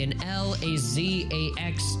K, an L, a Z, a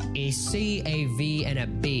X, a C, a V, and a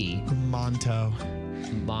B. Monto.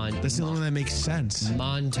 That's the only one that makes sense.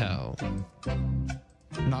 Monto.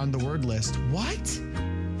 Not on the word list. What?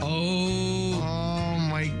 Oh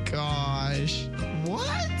my gosh.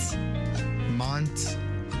 What? Mont.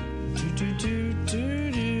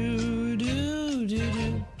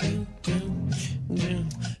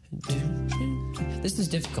 This is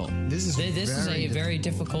difficult. This is a very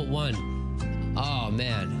difficult one. Oh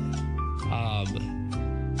man.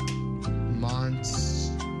 Mont.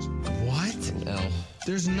 What? No.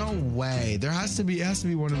 There's no way. It has to be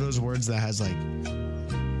one of those words that has like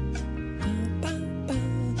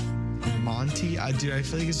Monty. Dude, I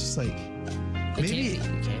feel like it's just like maybe it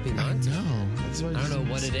can't be Monty. I don't know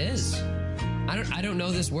what it is. I don't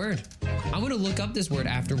know this word. I want to look up this word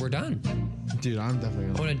after we're done. Dude, I'm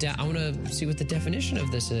definitely I want to see what the definition of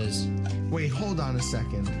this is. Wait, hold on a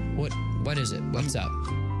second. What is it? What's up?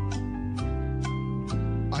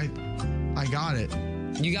 I got it.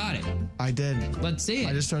 You got it. I did. Let's see it.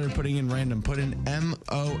 I just started putting in random. Put in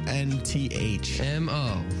M-O-N-T-H.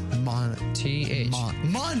 M-O-T-H.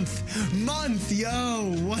 Month.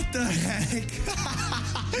 Yo, what the heck?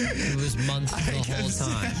 It was month the whole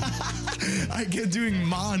time. I kept doing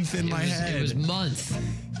month in my head. It was month.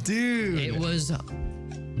 Dude. It was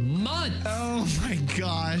month. Oh my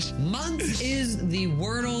gosh. Month is the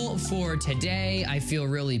wordle for today. I feel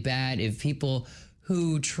really bad if people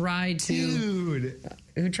who try to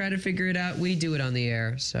figure it out. We do it on the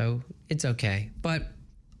air, so it's okay. But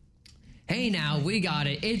hey, now we got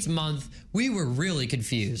it. It's month. We were really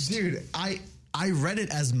confused. Dude, I read it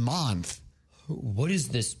as month. What is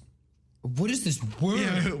this? What is this word?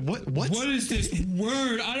 Yeah, what is this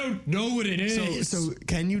word? I don't know what it is. So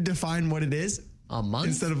can you define what it is? A month?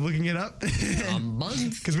 Instead of looking it up? A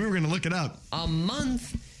month? Because we were going to look it up. A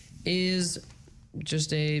month is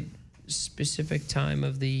just a specific time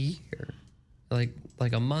of the year. Like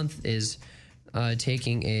a month is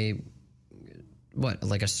taking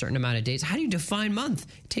like a certain amount of days. How do you define month?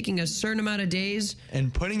 Taking a certain amount of days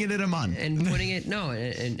and putting it in a month. And putting it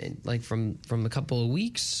and like from a couple of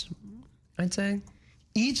weeks, I'd say.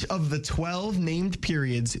 Each of the 12 named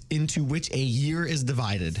periods into which a year is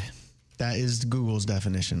divided. That is Google's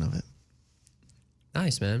definition of it.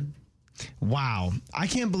 Nice, man. Wow. I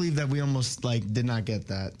can't believe that we almost did not get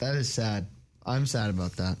that. That is sad. I'm sad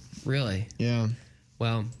about that. Really? Yeah.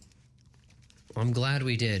 Well, I'm glad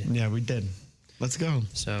we did. Yeah, we did. Let's go.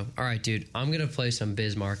 So, all right, dude, I'm going to play some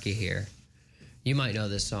Biz Markie here. You might know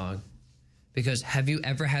this song. Because have you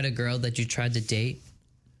ever had a girl that you tried to date,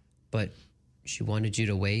 but she wanted you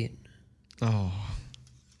to wait? Oh.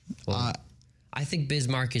 Well, I think Biz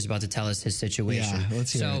Markie is about to tell us his situation. Yeah,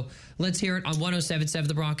 let's hear it. Let's hear it on 107.7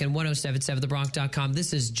 The Bronx and 107.7thebronx.com.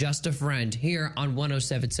 This is Just a Friend here on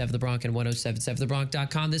 107.7 The Bronx and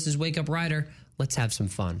 107.7thebronx.com. This is Wake Up Rider. Let's have some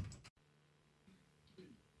fun.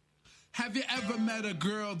 Have you ever met a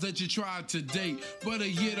girl that you tried to date, but a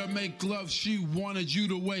year to make love, she wanted you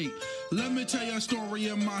to wait? Let me tell you a story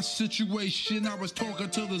of my situation. I was talking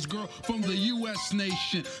to this girl from the U.S.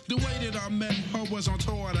 nation. The way that I met her was on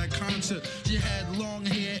tour at a concert. She had long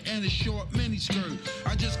hair and a short miniskirt.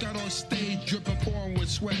 I just got on stage dripping, pouring with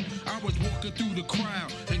sweat. I was walking through the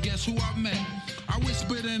crowd, and guess who I met? I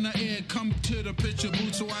whispered in her ear, come to the picture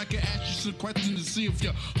booth so I can ask you some questions to see if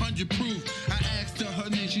you're 100 proof. I asked her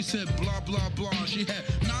name, she said blah, blah, blah. She had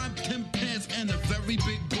 9 Tim pants and a very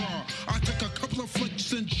big bra. I took a couple of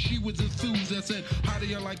flicks and she was enthused. I said, how do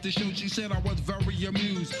you like the show? She said I was very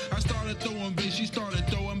amused. I started throwing bass, she started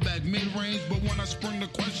throwing back mid-range. But when I sprung the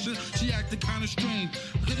question, she acted kind of strange.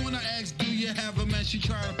 Because when I asked, do you have a man? She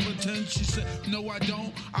tried to pretend. She said, no, I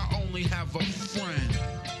don't. I only have a friend.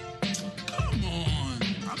 Come on.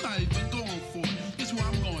 I'm not even going for it. This is what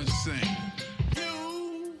I'm going to sing.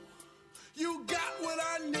 You got what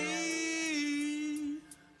I need.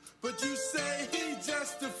 But you say he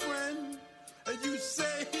just a friend. And you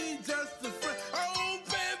say he just a friend. Oh,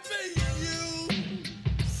 baby, you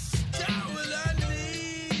got what I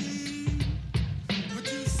need.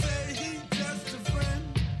 But you say he just a friend.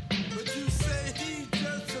 But you say he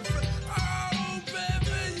just a friend. Oh,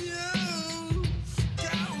 baby, you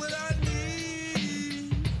got what I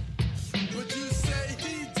need. But you say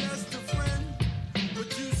he just a friend. But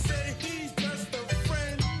you say he's just a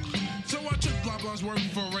friend. So I took blah blah's word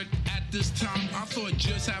for it. This time I thought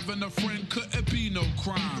just having a friend couldn't be no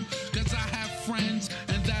crime. Cause I have friends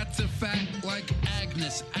and that's a fact. Like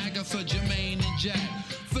Agnes, Agatha, Jermaine and Jack.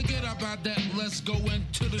 Forget about that, let's go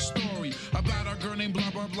into the story about a girl named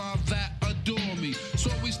blah blah blah that adore me.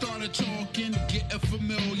 So we started talking, getting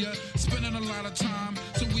familiar, spending a lot of time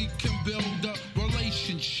so we can build a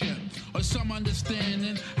relationship or some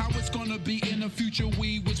understanding how it's gonna be in the future.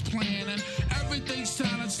 We was planning, everything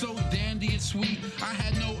sounded so dandy and sweet. I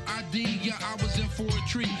had no idea I was in for a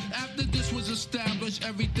treat. After this was established,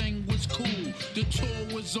 everything was cool. The tour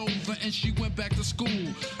was over and she went back to school.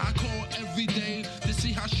 I called every day to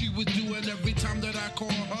see how she was doing. Every time that I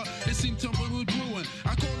called her, it seemed something was brewing.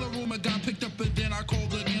 I called the room, it got picked up, and then I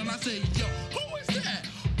called again. I said, yo, who is that?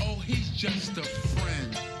 Oh, he's just a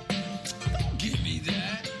friend. Don't give me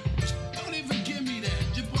that. Don't even give me that.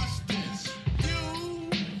 You bust this.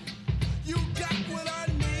 You got what I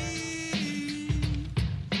need.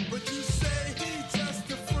 But you say he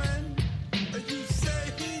just a friend. And you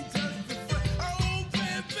say he just a friend. Oh,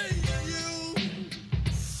 baby, you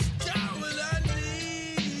got what I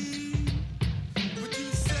need. But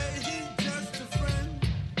you say he just a friend.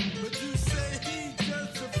 But you say he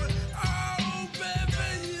just a friend. Oh, baby,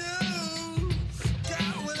 you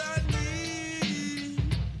got what I need.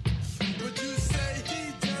 But you say he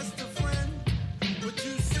just a friend. But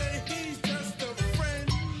you say he's just a friend.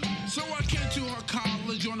 So I came to her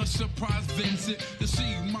college on a surprise visit to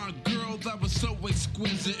see my girl that was so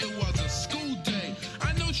exquisite. It was a school day.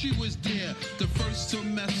 I know she was there the first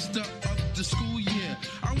semester of the school year.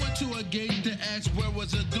 I went to a gate to ask where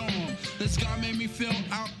was a dorm. This guy made me fill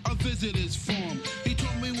out a visitor's form. He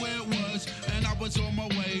told me where it was, and I was on my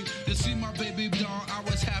way to see my baby doll. I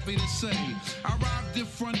was happy to say. I arrived in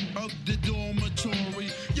front of the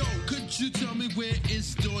dormitory. Yo, could you tell me where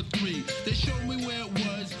is door 3? They showed me where it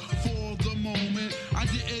was for the moment. I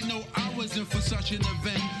didn't know I was in for such an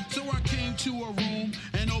event. So I came to a room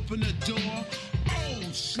and opened the door. Oh,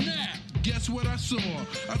 snap. Guess what I saw?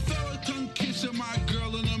 A fella tongue kissing my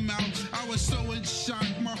girl in the mouth. I was so in shock,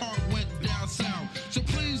 my heart went down south. So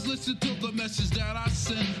please listen to the message that I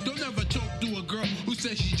sent. Don't ever talk to a girl who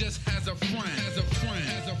says she just has a friend. Has a friend.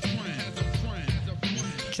 Has a friend. Has a friend. Has a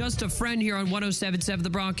friend. Just a Friend here on 107.7 The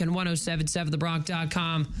Bronx and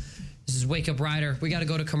 107.7thebronx.com. This is Wake Up Rider. We got to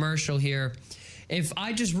go to commercial here. If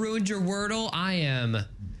I just ruined your Wordle, I am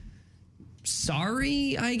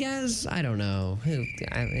sorry, I guess. I don't know.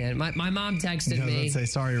 My mom texted me. Let's say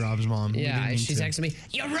sorry, Rob's mom. Yeah, she texted me,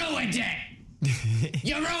 you ruined it.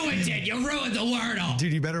 You ruined it. You ruined the Wordle.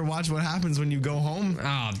 Dude, you better watch what happens when you go home.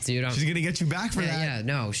 Oh, dude. She's going to get you back for that. Yeah,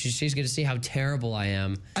 no. She's going to see how terrible I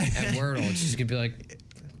am at Wordle. She's going to be like,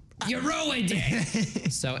 you ruined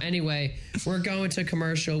it. So anyway, we're going to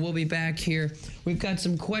commercial. We'll be back here. We've got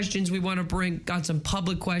some questions we want to bring, got some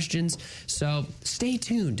public questions. So stay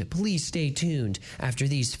tuned. Please stay tuned after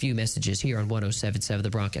these few messages here on 107.7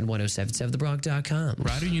 The Bronx and 107.7thebronx.com.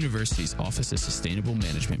 Rider University's Office of Sustainable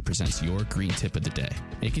Management presents your green tip of the day,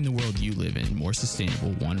 making the world you live in more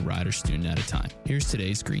sustainable one Rider student at a time. Here's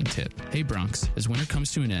today's green tip. Hey Bronx, as winter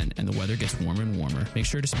comes to an end and the weather gets warmer and warmer, make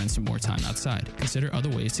sure to spend some more time outside. Consider other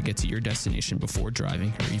ways to get to your destination before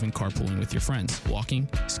driving or even carpooling with your friends. Walking,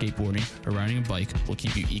 skateboarding, or riding a bike will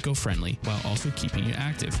keep you eco-friendly while also keeping you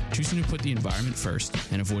active. Choosing to put the environment first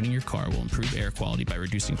and avoiding your car will improve air quality by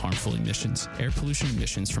reducing harmful emissions. Air pollution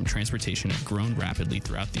emissions from transportation have grown rapidly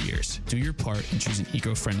throughout the years. Do your part and choose an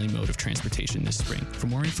eco-friendly mode of transportation this spring. For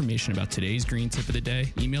more information about today's green tip of the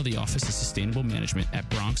day, email the Office of Sustainable Management at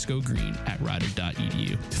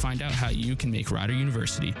bronxgogreen@rider.edu. To find out how you can make Rider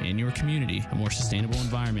University and your community a more sustainable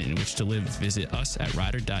environment in which to live, visit us at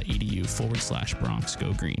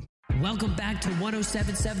rider.edu/BronxGoGreen. Welcome back to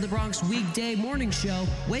 107.7 The Bronx weekday morning show.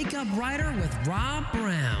 Wake Up Rider with Rob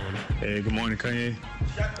Brown. Hey, good morning, Kanye.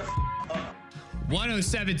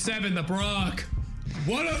 107.7 The Bronx.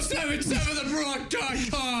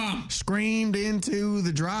 1077thebronx.com. Screamed into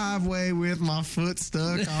the driveway with my foot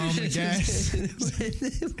stuck on the gas.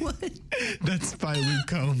 What? That's by Luke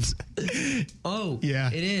Combs. Oh, Yeah.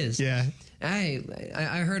 it is. Yeah. Hey,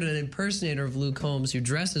 I heard an impersonator of Luke Combs who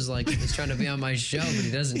dresses like he's trying to be on my show, but he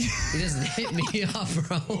doesn't hit me up,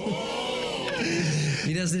 bro.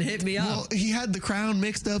 He doesn't hit me up. Well, he had the crown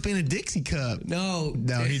mixed up in a Dixie cup. No,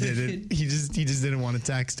 he didn't. He just didn't want to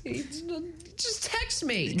text. Just text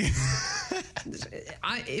me.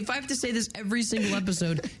 If I have to say this every single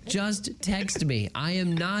episode, just text me. I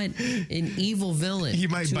am not an evil villain. He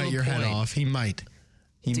might bite your head off. He might.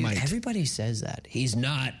 He Dude, might. everybody says that. He's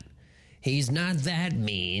not that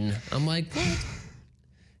mean. I'm like, what?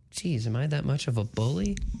 Jeez, am I that much of a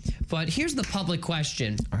bully? But here's the public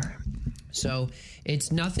question. All right. So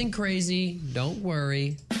it's nothing crazy. Don't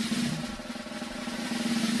worry.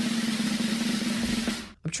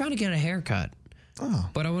 I'm trying to get a haircut. Oh.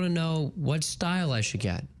 But I want to know what style I should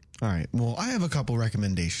get. All right. Well, I have a couple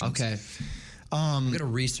recommendations. Okay. I'm going to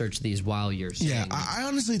research these while you're saying. Yeah, I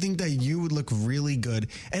honestly think that you would look really good.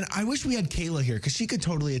 And I wish we had Kayla here because she could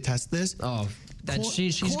totally attest this. Oh, that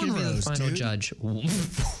she's going to be the final judge.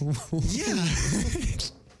 Yeah.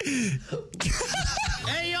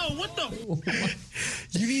 Hey, yo, what the?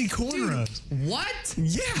 You need cornrows. Dude, what?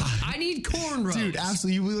 Yeah. I need cornrows. Dude,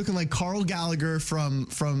 absolutely. You be looking like Carl Gallagher from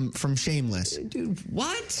Shameless. Dude,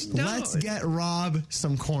 what? No. Let's get Rob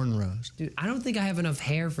some cornrows. Dude, I don't think I have enough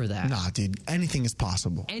hair for that. Nah, dude. Anything is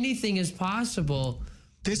possible. Anything is possible.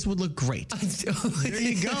 This would look great. There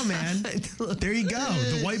you go, man. There you go.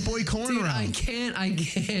 The white boy cornrow. Dude, I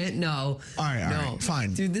can't. No. All right,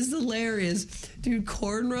 fine. Dude, this is hilarious. Dude,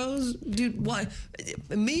 cornrows? Dude, what?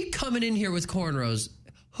 Me coming in here with cornrows,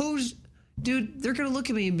 dude, they're going to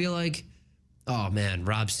look at me and be like, oh, man,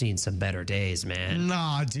 Rob's seen some better days, man.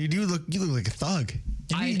 Nah, dude, you look like a thug.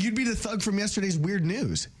 You'd be the thug from yesterday's Weird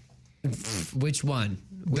News. Which one?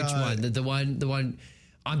 Which one? The one...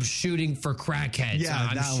 I'm shooting for crackheads. Yeah,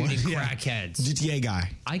 I'm shooting crackheads. GTA guy.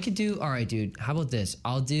 I could do... All right, dude. How about this?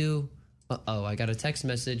 I'll do... Uh-oh, I got a text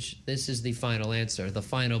message. This is the final answer. The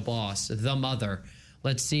final boss. The mother.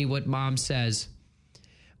 Let's see what mom says.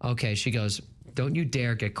 Okay, she goes, don't you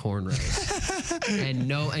dare get cornrows.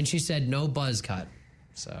 and she said no buzz cut.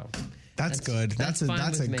 So... That's good. That's a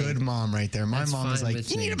me. good mom right there. My That's mom is fine like,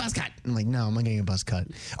 with you me. need a buzz cut. I'm like, no, I'm not getting a buzz cut.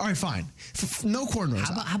 All right, fine. No cornrows.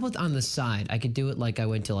 How about on the side? I could do it like I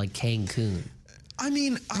went to like Cancun. I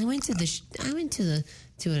mean, I went to an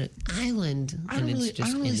island. I don't really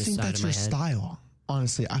think that's your style.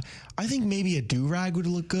 Honestly, I think maybe a do-rag would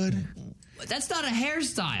look good. That's not a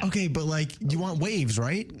hairstyle. Okay, but like, you want waves,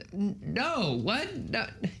 right? No, what? No.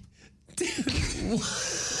 Dude,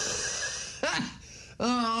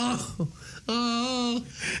 Oh,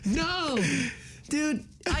 no. Dude,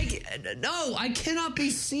 I cannot be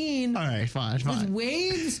seen. All right, fine. With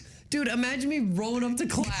waves? Dude, imagine me rolling up to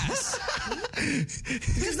class.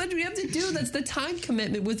 Because that's what you have to do. That's the time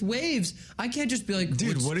commitment with waves. I can't just be like,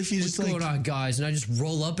 dude, what if you just what's going on, guys? And I just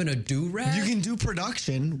roll up in a do-rag? You can do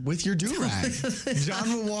production with your do-rag.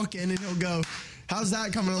 John will walk in and he'll go, how's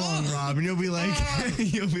that coming along, Rob? And you'll be like,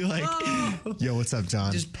 yo, what's up,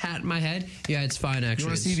 John? Just pat my head. Yeah, it's fine, actually. You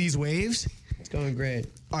want to see these waves? It's going great.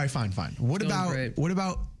 All right, fine. What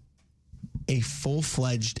about a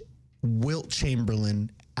full-fledged Wilt Chamberlain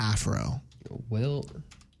afro? Wilt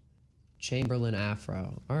Chamberlain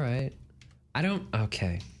afro. All right.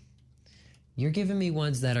 Okay. You're giving me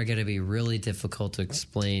ones that are going to be really difficult to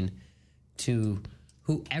explain to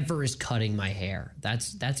whoever is cutting my hair.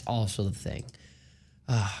 That's also the thing.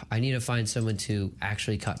 I need to find someone to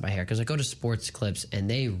actually cut my hair because I go to Sports Clips and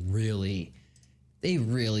they really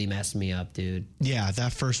mess me up, dude. Yeah,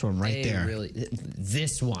 that first one right there.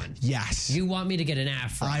 This one. Yes. You want me to get an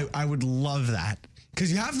afro? I would love that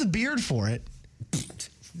because you have the beard for it.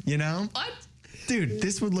 You know? What? Dude,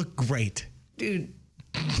 this would look great. Dude,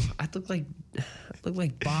 I look like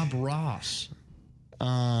Bob Ross.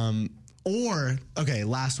 Or, okay,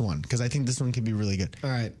 last one, because I think this one could be really good. All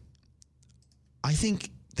right. I think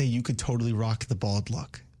that you could totally rock the bald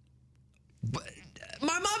look. But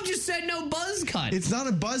my mom just said no buzz cut. It's not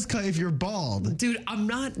a buzz cut if you're bald. Dude, I'm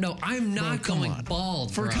not going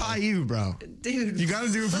bald, For bro. Caillou, bro. Dude. You got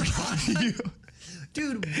to do it for Caillou.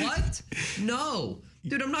 Dude, what? No.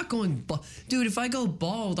 Dude, I'm not going bald. Dude, if I go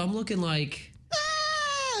bald, I'm looking like...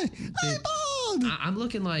 I'm bald. I'm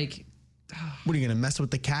looking like... What, are you going to mess with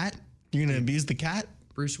the cat? You're going to abuse the cat?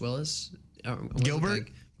 Bruce Willis? Gilbert?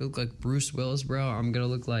 look like Bruce Willis, bro. I'm gonna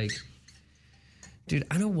look like, dude.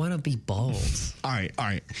 I don't want to be bald. All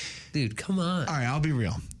right, dude. Come on. All right, I'll be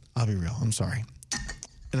real. I'm sorry,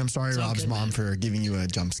 and I'm sorry, Rob's mom, for giving you a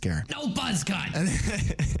jump scare. No buzz cut.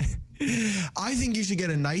 I think you should get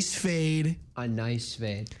a nice fade. A nice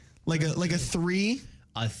fade, like a 3.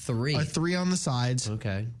 A 3. A 3 on the sides.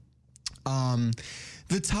 Okay.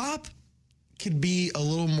 The top could be a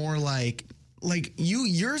little more like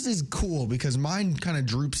yours is cool because mine kind of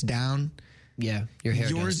droops down. Yeah, your hair.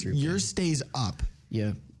 Yours stays up.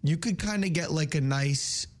 Yeah. You could kind of get like a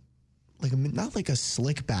nice, not like a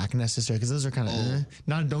slick back necessarily because those are kind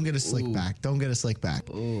of don't get a slick back. Don't get a slick back.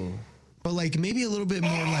 Ooh. But like maybe a little bit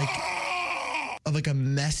more like a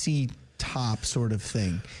messy top sort of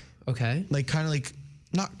thing. Okay. Like kind of like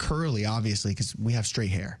not curly, obviously, because we have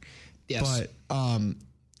straight hair. Yes. But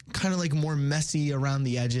kind of like more messy around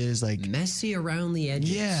the edges, like messy around the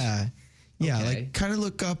edges. Yeah. Yeah, Okay. like kind of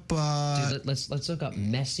look up. Dude, let's look up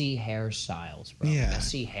messy hairstyles, bro. Yeah.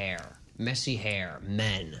 Messy hair,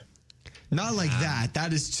 men. Not like that.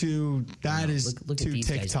 That is too. That is look too at these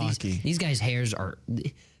guys. TikToky. These guys' hairs are.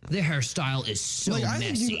 Their hairstyle is so Like,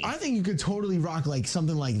 messy. I think you could totally rock like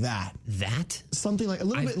something like that. That? Something like a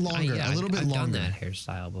little bit longer. Yeah, a little bit I've longer. done that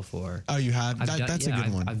hairstyle before. Oh, you have? That's a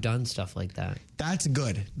good one. I've done stuff like that. That's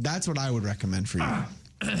good. That's what I would recommend for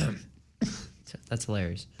you. That's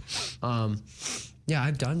hilarious. Yeah,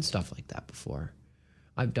 I've done stuff like that before.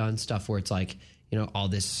 I've done stuff where it's like, all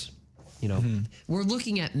this, we're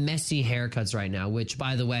looking at messy haircuts right now, which,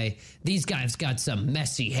 by the way, these guys got some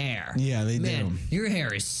messy hair. Yeah, they Man, do. your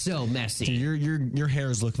hair is so messy. Dude, your hair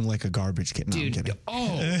is looking like a garbage can. No, I'm kidding.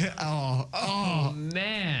 Oh,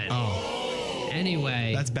 man. Oh.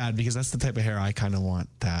 Anyway. That's bad because that's the type of hair I kind of want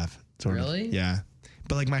to have. Sort of. Really? Yeah.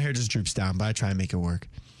 But like my hair just droops down, but I try and make it work.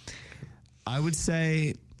 I would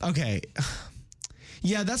say, okay.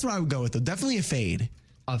 Yeah, that's what I would go with though. Definitely a fade.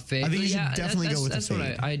 A fade? I think you should definitely go with a that's fade.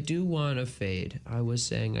 what I do want a fade. I was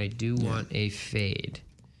saying I do want a fade.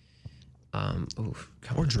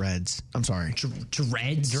 Or dreads. I'm sorry.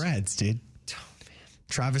 Dreads? Dreads, dude. Oh, man.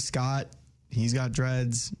 Travis Scott, he's got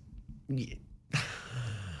dreads. Yeah.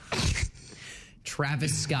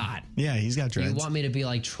 Travis Scott. Yeah, he's got dreads. You want me to be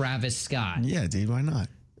like Travis Scott? Yeah, dude, why not?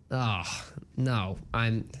 Oh, no.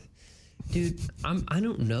 I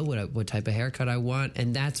don't know what type of haircut I want,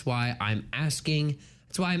 and that's why I'm asking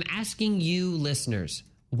you listeners,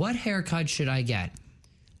 what haircut should I get?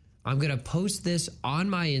 I'm going to post this on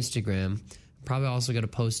my Instagram. Probably also going to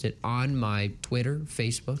post it on my Twitter,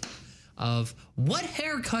 Facebook, of what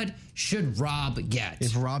haircut should Rob get?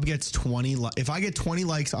 If Rob gets 20, if I get 20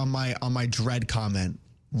 likes on my dread comment,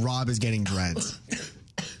 Rob is getting dreads.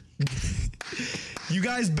 You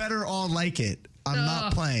guys better all like it. I'm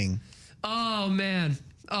not playing. Oh, man.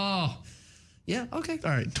 Oh. Yeah, okay.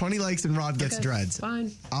 All right, 20 likes and Rob gets dreads.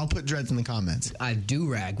 Fine. I'll put dreads in the comments. I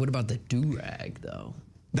do-rag. What about the do-rag, though?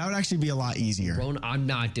 That would actually be a lot easier. I'm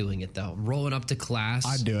not doing it, though. Rolling up to class.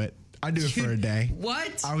 I'd do it. I'd do it for a day.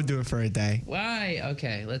 What? I would do it for a day. Why?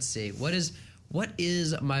 Okay, let's see. What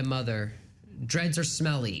is my mother? Dreads are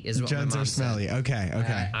smelly, is what Dreads my mom are smelly. said.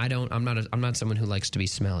 Okay. I'm not someone who likes to be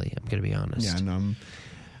smelly. I'm gonna be honest. Yeah, no,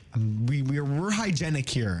 we're hygienic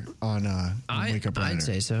here on Wake Up Rider. I'd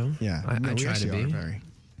say so. Yeah, I try to be. Very.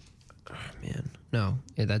 Oh, man, no,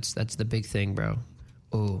 yeah, that's the big thing, bro.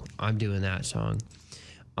 Oh, I'm doing that song.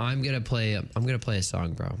 I'm gonna play a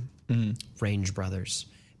song, bro. Range Brothers,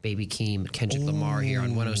 Baby Keem, Kendrick Lamar here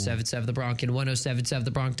on 107.7 The Bronx and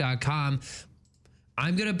 107.7thebronx.com.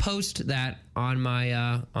 I'm gonna post that on my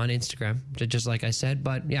on Instagram, just like I said.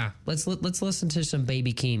 But yeah, let's listen to some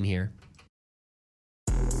Baby Keem here.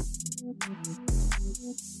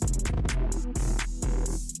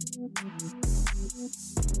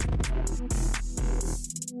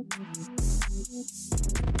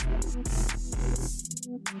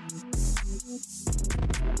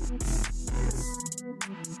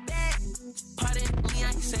 Pardon me,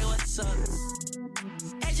 I say what's up.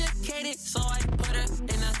 Educated, so I put her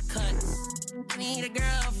in a cut. I need a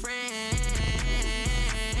girlfriend.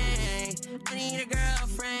 I need a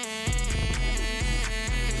girlfriend.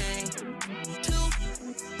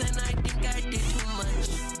 Then I think I did too much.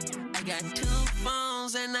 I got 2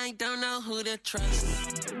 phones and I don't know who to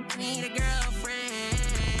trust. I need a girlfriend.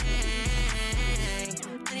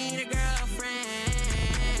 I need a girlfriend.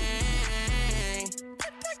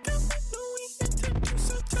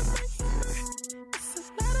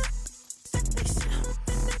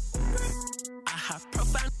 I have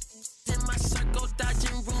profound in my circle,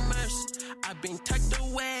 dodging rumors. I've been tucked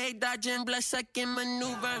away, dodging blood second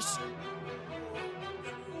maneuvers.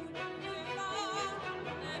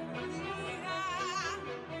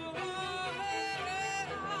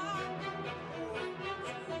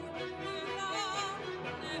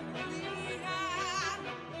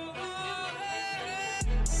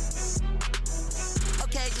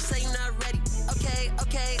 Okay, just say you're not ready. Okay,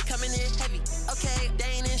 okay, coming in heavy. Okay,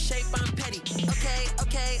 they ain't in shape, I'm petty. Okay,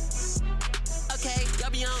 okay. Okay,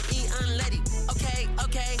 y'all be on E unleady. Okay,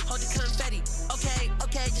 okay, hold the confetti. Okay,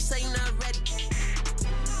 okay, just say you're not ready.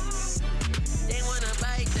 They wanna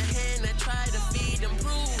bite the hand that try to feed them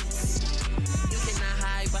rules. You cannot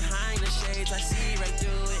hide behind the shades, I see right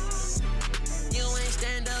through it. You ain't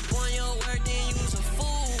stand up on your word, then you's a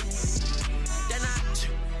fool.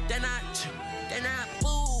 They're not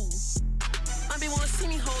fools. I be wanna see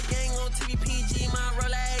me whole gang on TVPG, my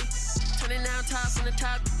Rolex. Turning down top from the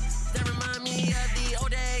top. That remind me of the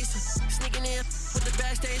old days. Sneaking in with the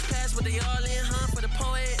backstage pass, with they all in, for the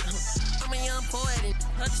poet. I'm a young poet, and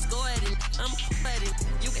I just go at it. I'm poetic.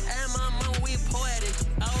 You can add my mama, we poetic.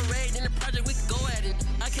 I was raised in the project, we can go at it.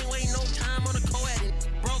 I can't wait no time on the co-edit.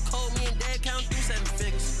 Bro code me and dad count through 7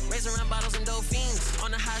 figures. Raising around bottles and dolphins.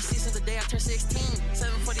 On the high seat since the day I turned 16.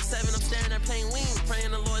 747, I'm staring at playing wings.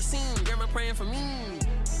 Praying the Lord seen. Grandma praying for me.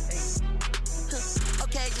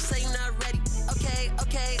 Okay, just say you're not ready. Okay,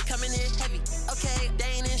 okay, coming in heavy. Okay, they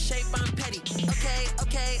ain't in shape, I'm petty. Okay,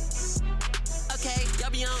 okay. Okay,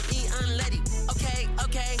 y'all be on E unleady. Okay,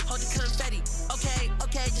 okay, hold the confetti. Okay,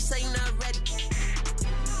 okay, just say you're not ready.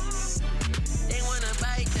 They wanna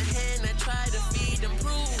bite the hand that try to feed them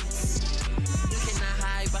rules. You cannot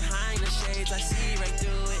hide behind the shades, I see right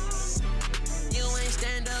through it. You ain't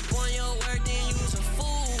stand up on your word, then you's a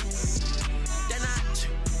fool. They're not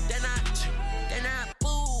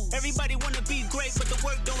fools. Everybody wanna be great, but the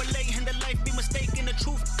work don't relate, and the life be mistaken the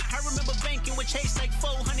truth. I remember banking with Chase like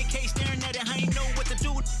 400K, staring at it, I ain't know what to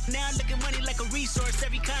do. Now I look at money like a resource.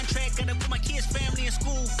 Every contract gonna put my kids' family in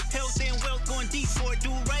school. Health and wealth going deep for it.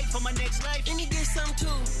 Do right for my next life. And you get some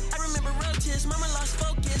too. I remember roaches, mama lost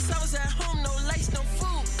focus. I was at home, no lights, no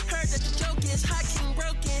food. Heard that the joke is hot king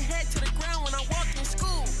broken. Head to the ground when I walked in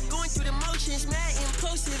school. Going through the motions, mad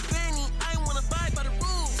impulsive, Benny. I ain't wanna abide by the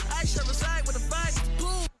rules. I shall reside with a vibe is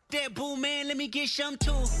cool. That boo man, let me get some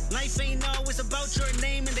too. Life ain't always about your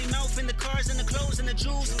name and they mouth and the cars and the clothes and the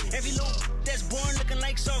jewels. Every little that's born looking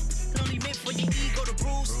like soft, only meant for your ego to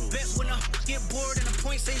bruise. Bet when I get bored and the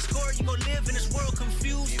points ain't scored, you gon' live in this world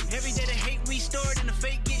confused. Every day the hate restored and the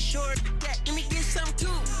fake get short. Yeah, let me get some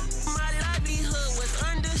too. My livelihood was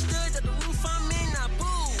understood that the roof I'm in, I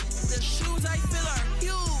boo. The shoes I feel are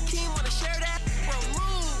huge. King wanna share that, bro,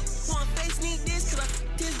 move. One face need this, cause I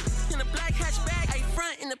this in a black hatchback. I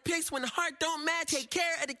front in the pics when the heart don't match. Take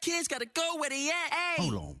care of the kids, gotta go where they at. Ay.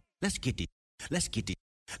 Hold on, let's get it. Let's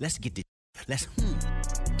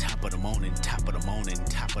top of the morning, top of the morning,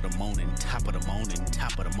 top of the morning, top of the morning,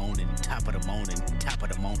 top of the morning, top of the morning, top of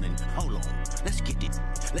the morning. Hold on, let's get it.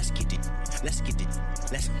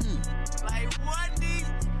 Like what these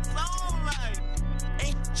songs like?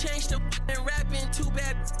 Ain't changed the and rapping too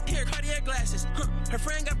bad. Here, Cartier glasses. Her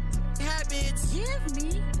friend got habits. Give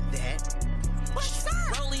me that. What's up?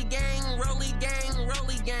 Rolly gang, rolly gang,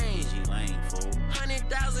 rolly gang. She lame, fool.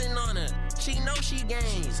 100,000 on her. She know she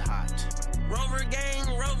gang. She's hot. Rover gang,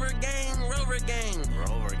 rover gang, rover gang.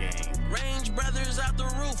 Rover gang. Range brothers out the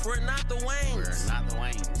roof, we're not the Waynes. We're not the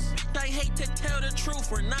Waynes. I hate to tell the truth,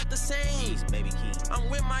 we're not the same. He's Baby King. I'm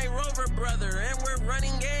with my Rover brother and we're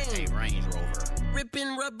running game. Hey, Range Rover.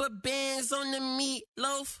 Ripping rubber bands on the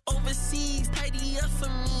meatloaf. Overseas, tidy up for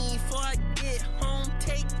me before I get home.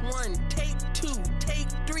 Take 1, take 2, take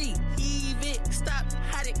 3. Heave it, stop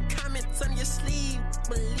hiding comments on your sleeve.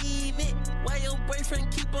 Believe it. Why your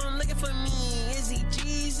boyfriend keep on looking for me? Is he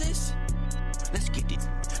Jesus? Let's get it.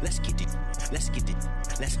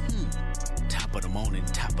 Top of the morning,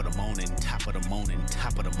 top of the morning, top of the morning,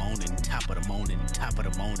 top of the morning, top of the morning, top of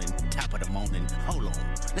the morning, top of the morning. Hold on.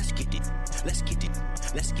 Let's get it. Let's get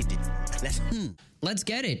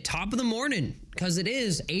it. Top of the morning, because it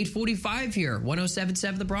is 8:45 here,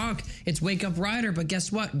 107.7 The Bronx. It's Wake Up Rider, but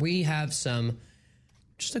guess what? We have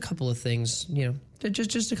just a couple of things,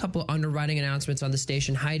 just a couple of underwriting announcements on the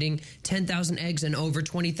station. Hiding 10,000 eggs and over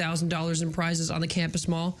 $20,000 in prizes on the campus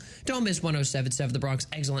mall. Don't miss 107.7 The Bronx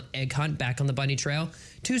Excellent Egg Hunt back on the Bunny Trail.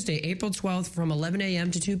 Tuesday, April 12th from 11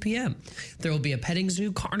 a.m. to 2 p.m. There will be a petting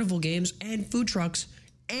zoo, carnival games, and food trucks,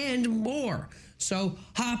 and more. So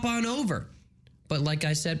hop on over. But like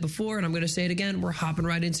I said before, and I'm going to say it again, we're hopping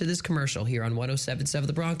right into this commercial here on 107.7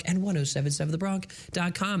 The Bronx and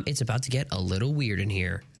 107.7thebronx.com. It's about to get a little weird in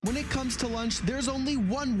here. When it comes to lunch, there's only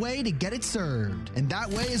one way to get it served. And that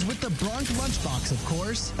way is with the Bronx Lunchbox, of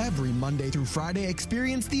course. Every Monday through Friday,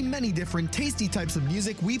 experience the many different tasty types of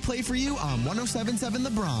music we play for you on 107.7 The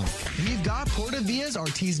Bronx. We've got Portavia's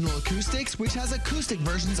Artisanal Acoustics, which has acoustic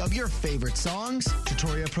versions of your favorite songs.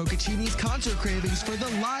 Trattoria Procaccini's Concert Cravings for the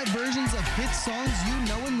live versions of hit songs you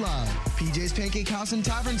know and love. PJ's Pancake House and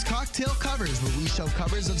Tavern's Cocktail Covers, where we show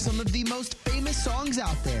covers of some of the most famous songs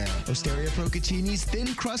out there. Osteria Procaccini's Thin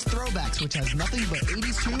Crust Throwbacks, which has nothing but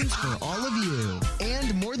 80s tunes for all of you.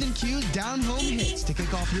 And More Than Q's Down Home Hits to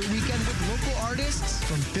kick off your weekend with local artists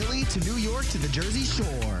from Philly to New York to the Jersey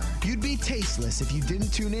Shore. You'd be tasteless if you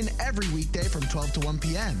didn't tune in every weekday from 12 to 1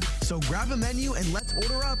 p.m. So grab a menu and let's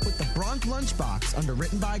order up with the Bronx Lunchbox,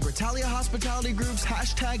 underwritten by Gratalia Hospitality Group's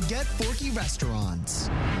hashtag Get Forky Restaurants.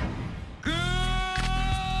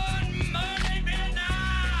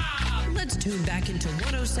 Let's tune back into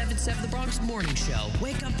 107.7 The Bronx Morning Show.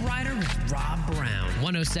 Wake Up Rider with Rob Brown.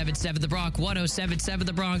 107.7 The Bronx,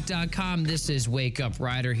 107.7thebronx.com. This is Wake Up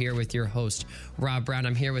Rider here with your host, Rob Brown.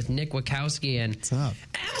 I'm here with Nick Wachowski and what's up?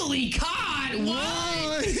 Emily Cott.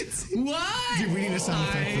 What? Dude, we need a sound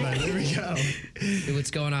effect for that. There we go. Dude,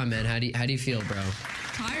 what's going on, man? How do you feel, bro?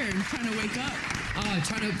 Tired. Trying to wake up. Oh,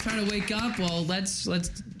 trying to wake up? Well, let's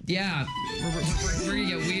yeah. We're gonna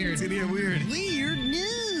get weird. It's gonna get weird. Weird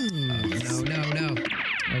news. No.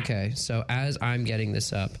 Okay, so as I'm getting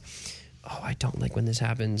this up, I don't like when this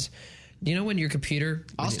happens. Do you know when your computer?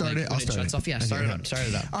 I'll start it. Shuts off. Yeah, start it up.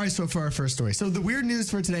 All right, so for our first story. So the weird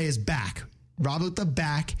news for today is back. Rob with the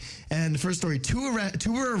back. And the first story, two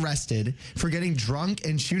were arrested for getting drunk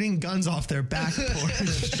and shooting guns off their back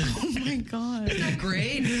porch. Oh my God. Isn't that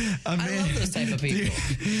great? I love those type of people.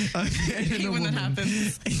 I hate when that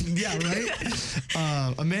happens. Yeah, right?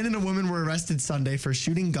 A man and a woman were arrested Sunday for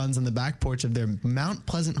shooting guns on the back porch of their Mount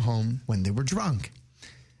Pleasant home when they were drunk.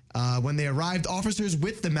 When they arrived, officers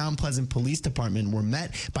with the Mount Pleasant Police Department were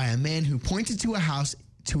met by a man who pointed to a house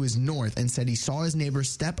to his north and said he saw his neighbor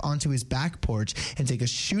step onto his back porch and take a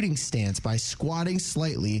shooting stance by squatting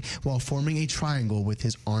slightly while forming a triangle with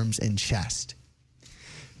his arms and chest.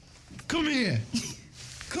 Come here.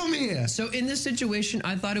 Come here. So in this situation,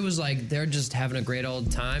 I thought it was like they're just having a great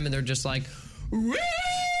old time and they're just like, woo!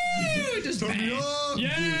 Just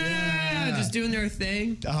just doing their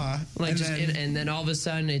thing. Like and then all of a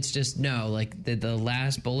sudden it's just like the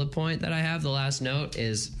last bullet point that I have, the last note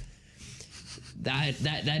is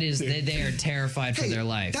that is they are terrified for their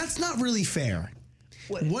life. That's not really fair.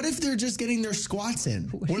 What if they're just getting their squats in?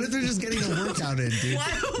 What if they're just getting a workout in, dude?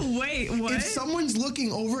 Wait, what? If someone's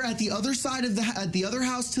looking over at the other side of the other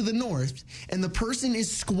house to the north and the person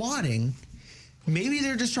is squatting, maybe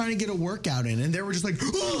they're just trying to get a workout in, and they were just like,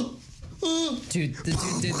 dude,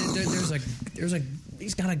 there's like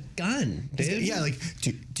he's got a gun, dude. Yeah, like,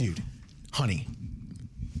 dude, honey,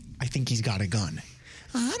 I think he's got a gun.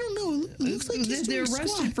 I don't know. It looks like he's they're doing arrested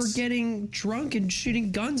squats. for getting drunk and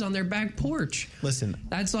shooting guns on their back porch. Listen,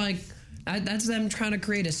 that's that's them trying to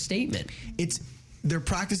create a statement. They're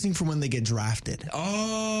practicing for when they get drafted.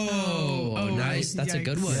 Oh, nice. That's a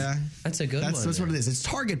good one. Yeah, that's a good one. That's what it is. It's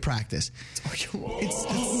target practice. What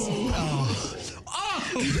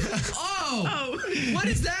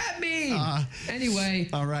does that mean? Anyway.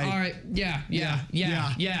 All right. Yeah.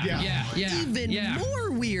 Even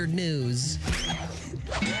more weird news.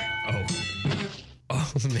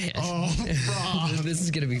 Oh man. This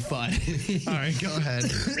is gonna be fun. All right, go ahead.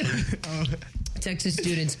 Texas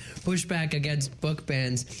students push back against book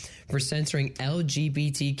bans for censoring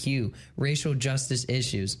LGBTQ racial justice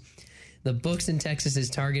issues. The books in Texas is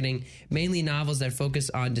targeting mainly novels that focus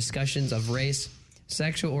on discussions of race,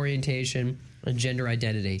 sexual orientation, and gender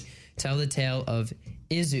identity. Tell the tale of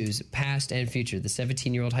Izu's past and future. The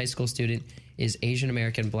 17-year-old high school student is Asian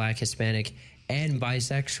American, Black, Hispanic, and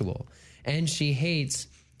bisexual, and she hates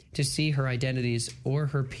to see her identities or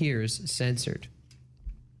her peers censored.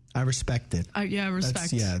 I respect it.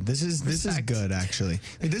 Respect. This is good, actually.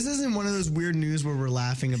 Like, this isn't one of those weird news where we're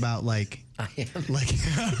laughing about like I am.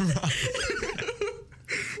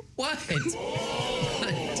 What?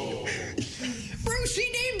 Bro,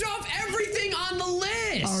 she named off everything on the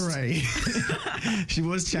list. All right. She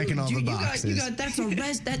was checking all the boxes.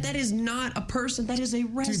 That is not a person. That is a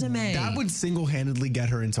resume. Dude, that would single-handedly get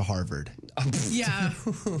her into Harvard. Yeah.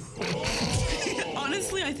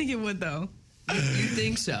 Honestly, I think it would, though. You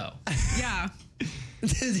think so? Yeah.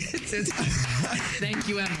 Thank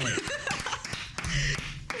you, Emily.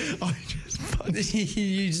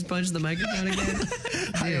 You just punched the microphone again?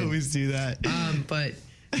 I always do that. But,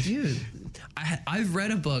 dude, I've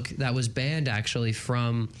read a book that was banned, actually,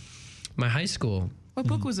 from my high school. What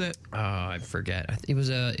book was it? Oh, I forget. It was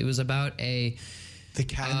about a The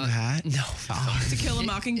Cat in the Hat. No, To Kill a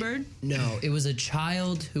Mockingbird? no. It was a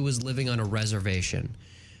child who was living on a reservation.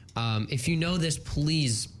 If you know this,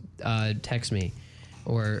 please text me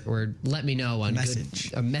or let me know on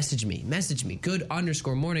message me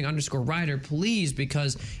good_morning_rider, please,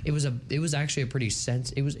 because it was actually a pretty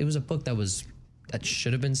it was a book that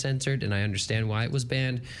should have been censored, and I understand why it was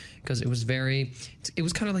banned, because it was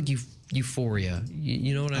kind of like Euphoria.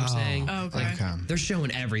 You know what I'm saying? Okay. Like, they're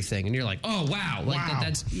showing everything, and you're like, oh wow, like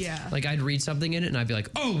that's like I'd read something in it, and I'd be like,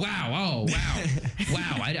 oh wow,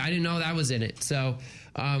 wow, I didn't know that was in it. So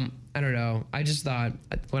I don't know. I just thought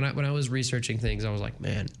when I was researching things, I was like,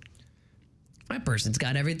 man, that person's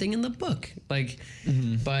got everything in the book. Like,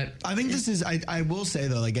 but I think this is. I will say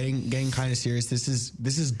though, like getting kind of serious. This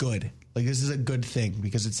is good. Like, this is a good thing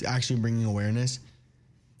because it's actually bringing awareness.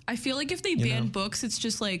 I feel like if they ban books, it's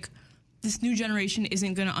just like this new generation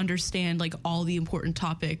isn't going to understand like all the important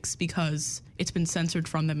topics because it's been censored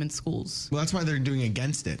from them in schools. Well, that's why they're doing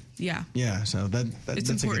against it. Yeah. Yeah. So it's that's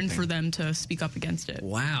a good important thing. for them to speak up against it.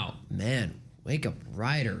 Wow, man. Wake Up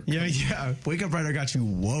Rider. Yeah. Wake Up Rider got you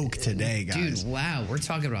woke today, guys. Dude, wow. We're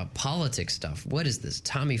talking about politics stuff. What is this,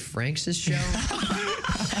 Tommy Franks' show?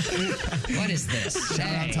 What is this?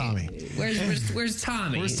 Shout out Tommy. Where's Tommy? Where's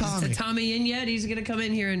Tommy? Is Tommy in yet? He's going to come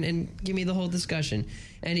in here and give me the whole discussion.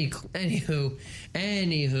 Anywho,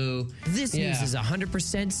 this news is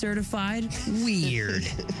 100% certified weird.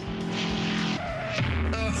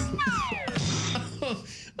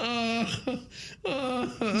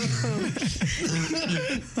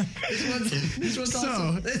 This one's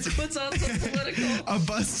also political. A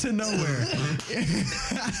bus to nowhere.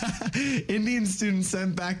 Indian students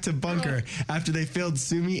sent back to bunker after they failed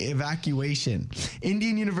Sumi evacuation.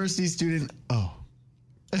 Indian University student.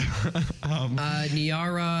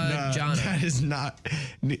 Niara Jana. That is not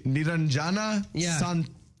Niranjana. Yeah.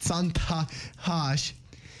 Santahash.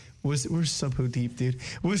 We're so deep, dude.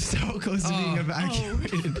 Was so close to being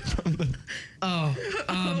evacuated from the.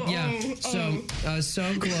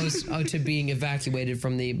 So close to being evacuated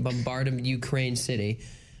from the bombarded Ukraine city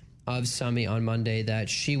of Sumy on Monday that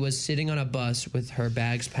she was sitting on a bus with her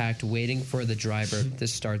bags packed, waiting for the driver to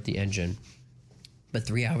start the engine. But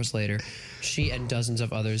 3 hours later, she and dozens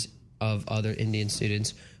of other Indian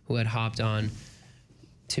students who had hopped on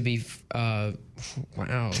to be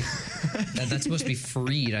wow, that's supposed to be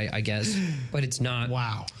freed, I guess, but it's not.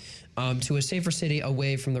 Wow. To a safer city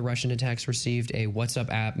away from the Russian attacks, received a WhatsApp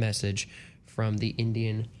app message from the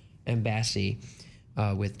Indian embassy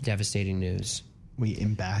with devastating news. Wait,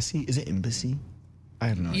 embassy? Is it embassy? I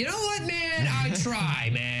don't know. You know what, man? I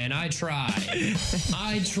tried,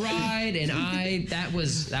 and that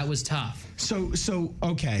was tough. So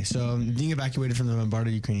okay. So being evacuated from the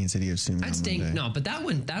bombarded Ukrainian city of Sumy. That stinks. No, but that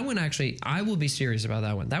one actually, I will be serious about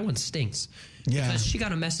that one. That one stinks. Yeah. Because she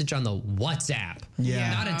got a message on the WhatsApp.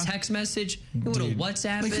 Yeah. Not a text message. You know what a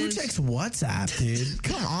WhatsApp like, is? who checks WhatsApp, dude?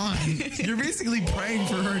 Come on. You're basically praying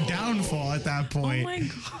for her downfall at that point. Oh my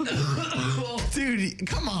God. Dude,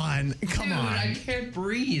 come on. Come on. I can't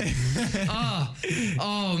breathe.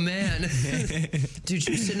 oh, man. Dude,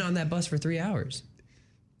 she was sitting on that bus for 3 hours.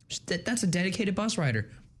 That's a dedicated bus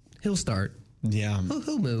rider. He'll start. Yeah.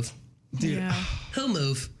 He'll move. Dude. Yeah. He'll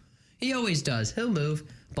move. He always does. He'll move.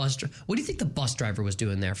 What do you think the bus driver was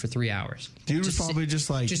doing there for 3 hours? Dude was probably just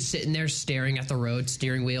sitting there staring at the road,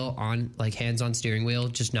 steering wheel on, like hands on steering wheel,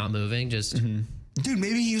 just not moving, just. Mm-hmm. Dude,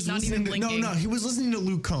 maybe he was Not listening even to. blinking. No, he was listening to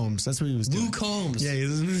Luke Combs. That's what he was doing. Luke Combs. Yeah, he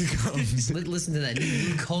was listening to Luke Combs. Listen to that new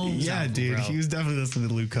Luke Combs. Yeah, album, dude, bro. he was definitely listening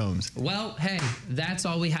to Luke Combs. Well, hey, that's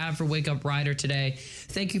all we have for Wake Up Rider today.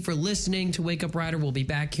 Thank you for listening to Wake Up Rider. We'll be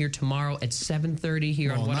back here tomorrow at 7:30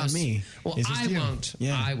 here on not me. Well, It's just I you. won't.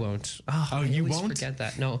 Yeah. I won't. I you always won't? Forget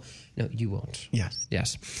that. No, you won't. Yes.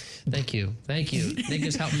 Thank you. Nick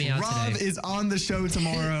has helped me out Rob today. is on the show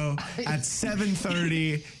tomorrow at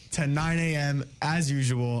 7:30 to 9 a.m. as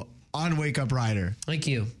usual on Wake Up Rider. Thank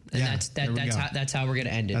you. And Yeah, that's how we're going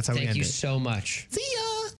to end it. That's how we Thank end you it. so much. See ya!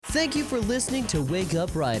 Thank you for listening to Wake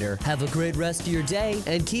Up Rider. Have a great rest of your day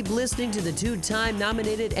and keep listening to the two-time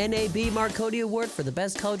nominated NAB Marconi Award for the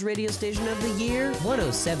Best College Radio Station of the Year,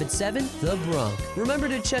 107.7 The Bronx. Remember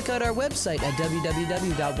to check out our website at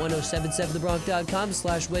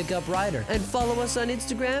www.1077thebronx.com/wakeuprider and follow us on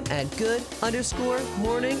Instagram at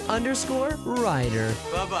good_morning_rider.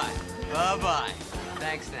 Bye-bye. Bye-bye.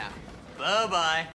 Thanks now. Bye-bye.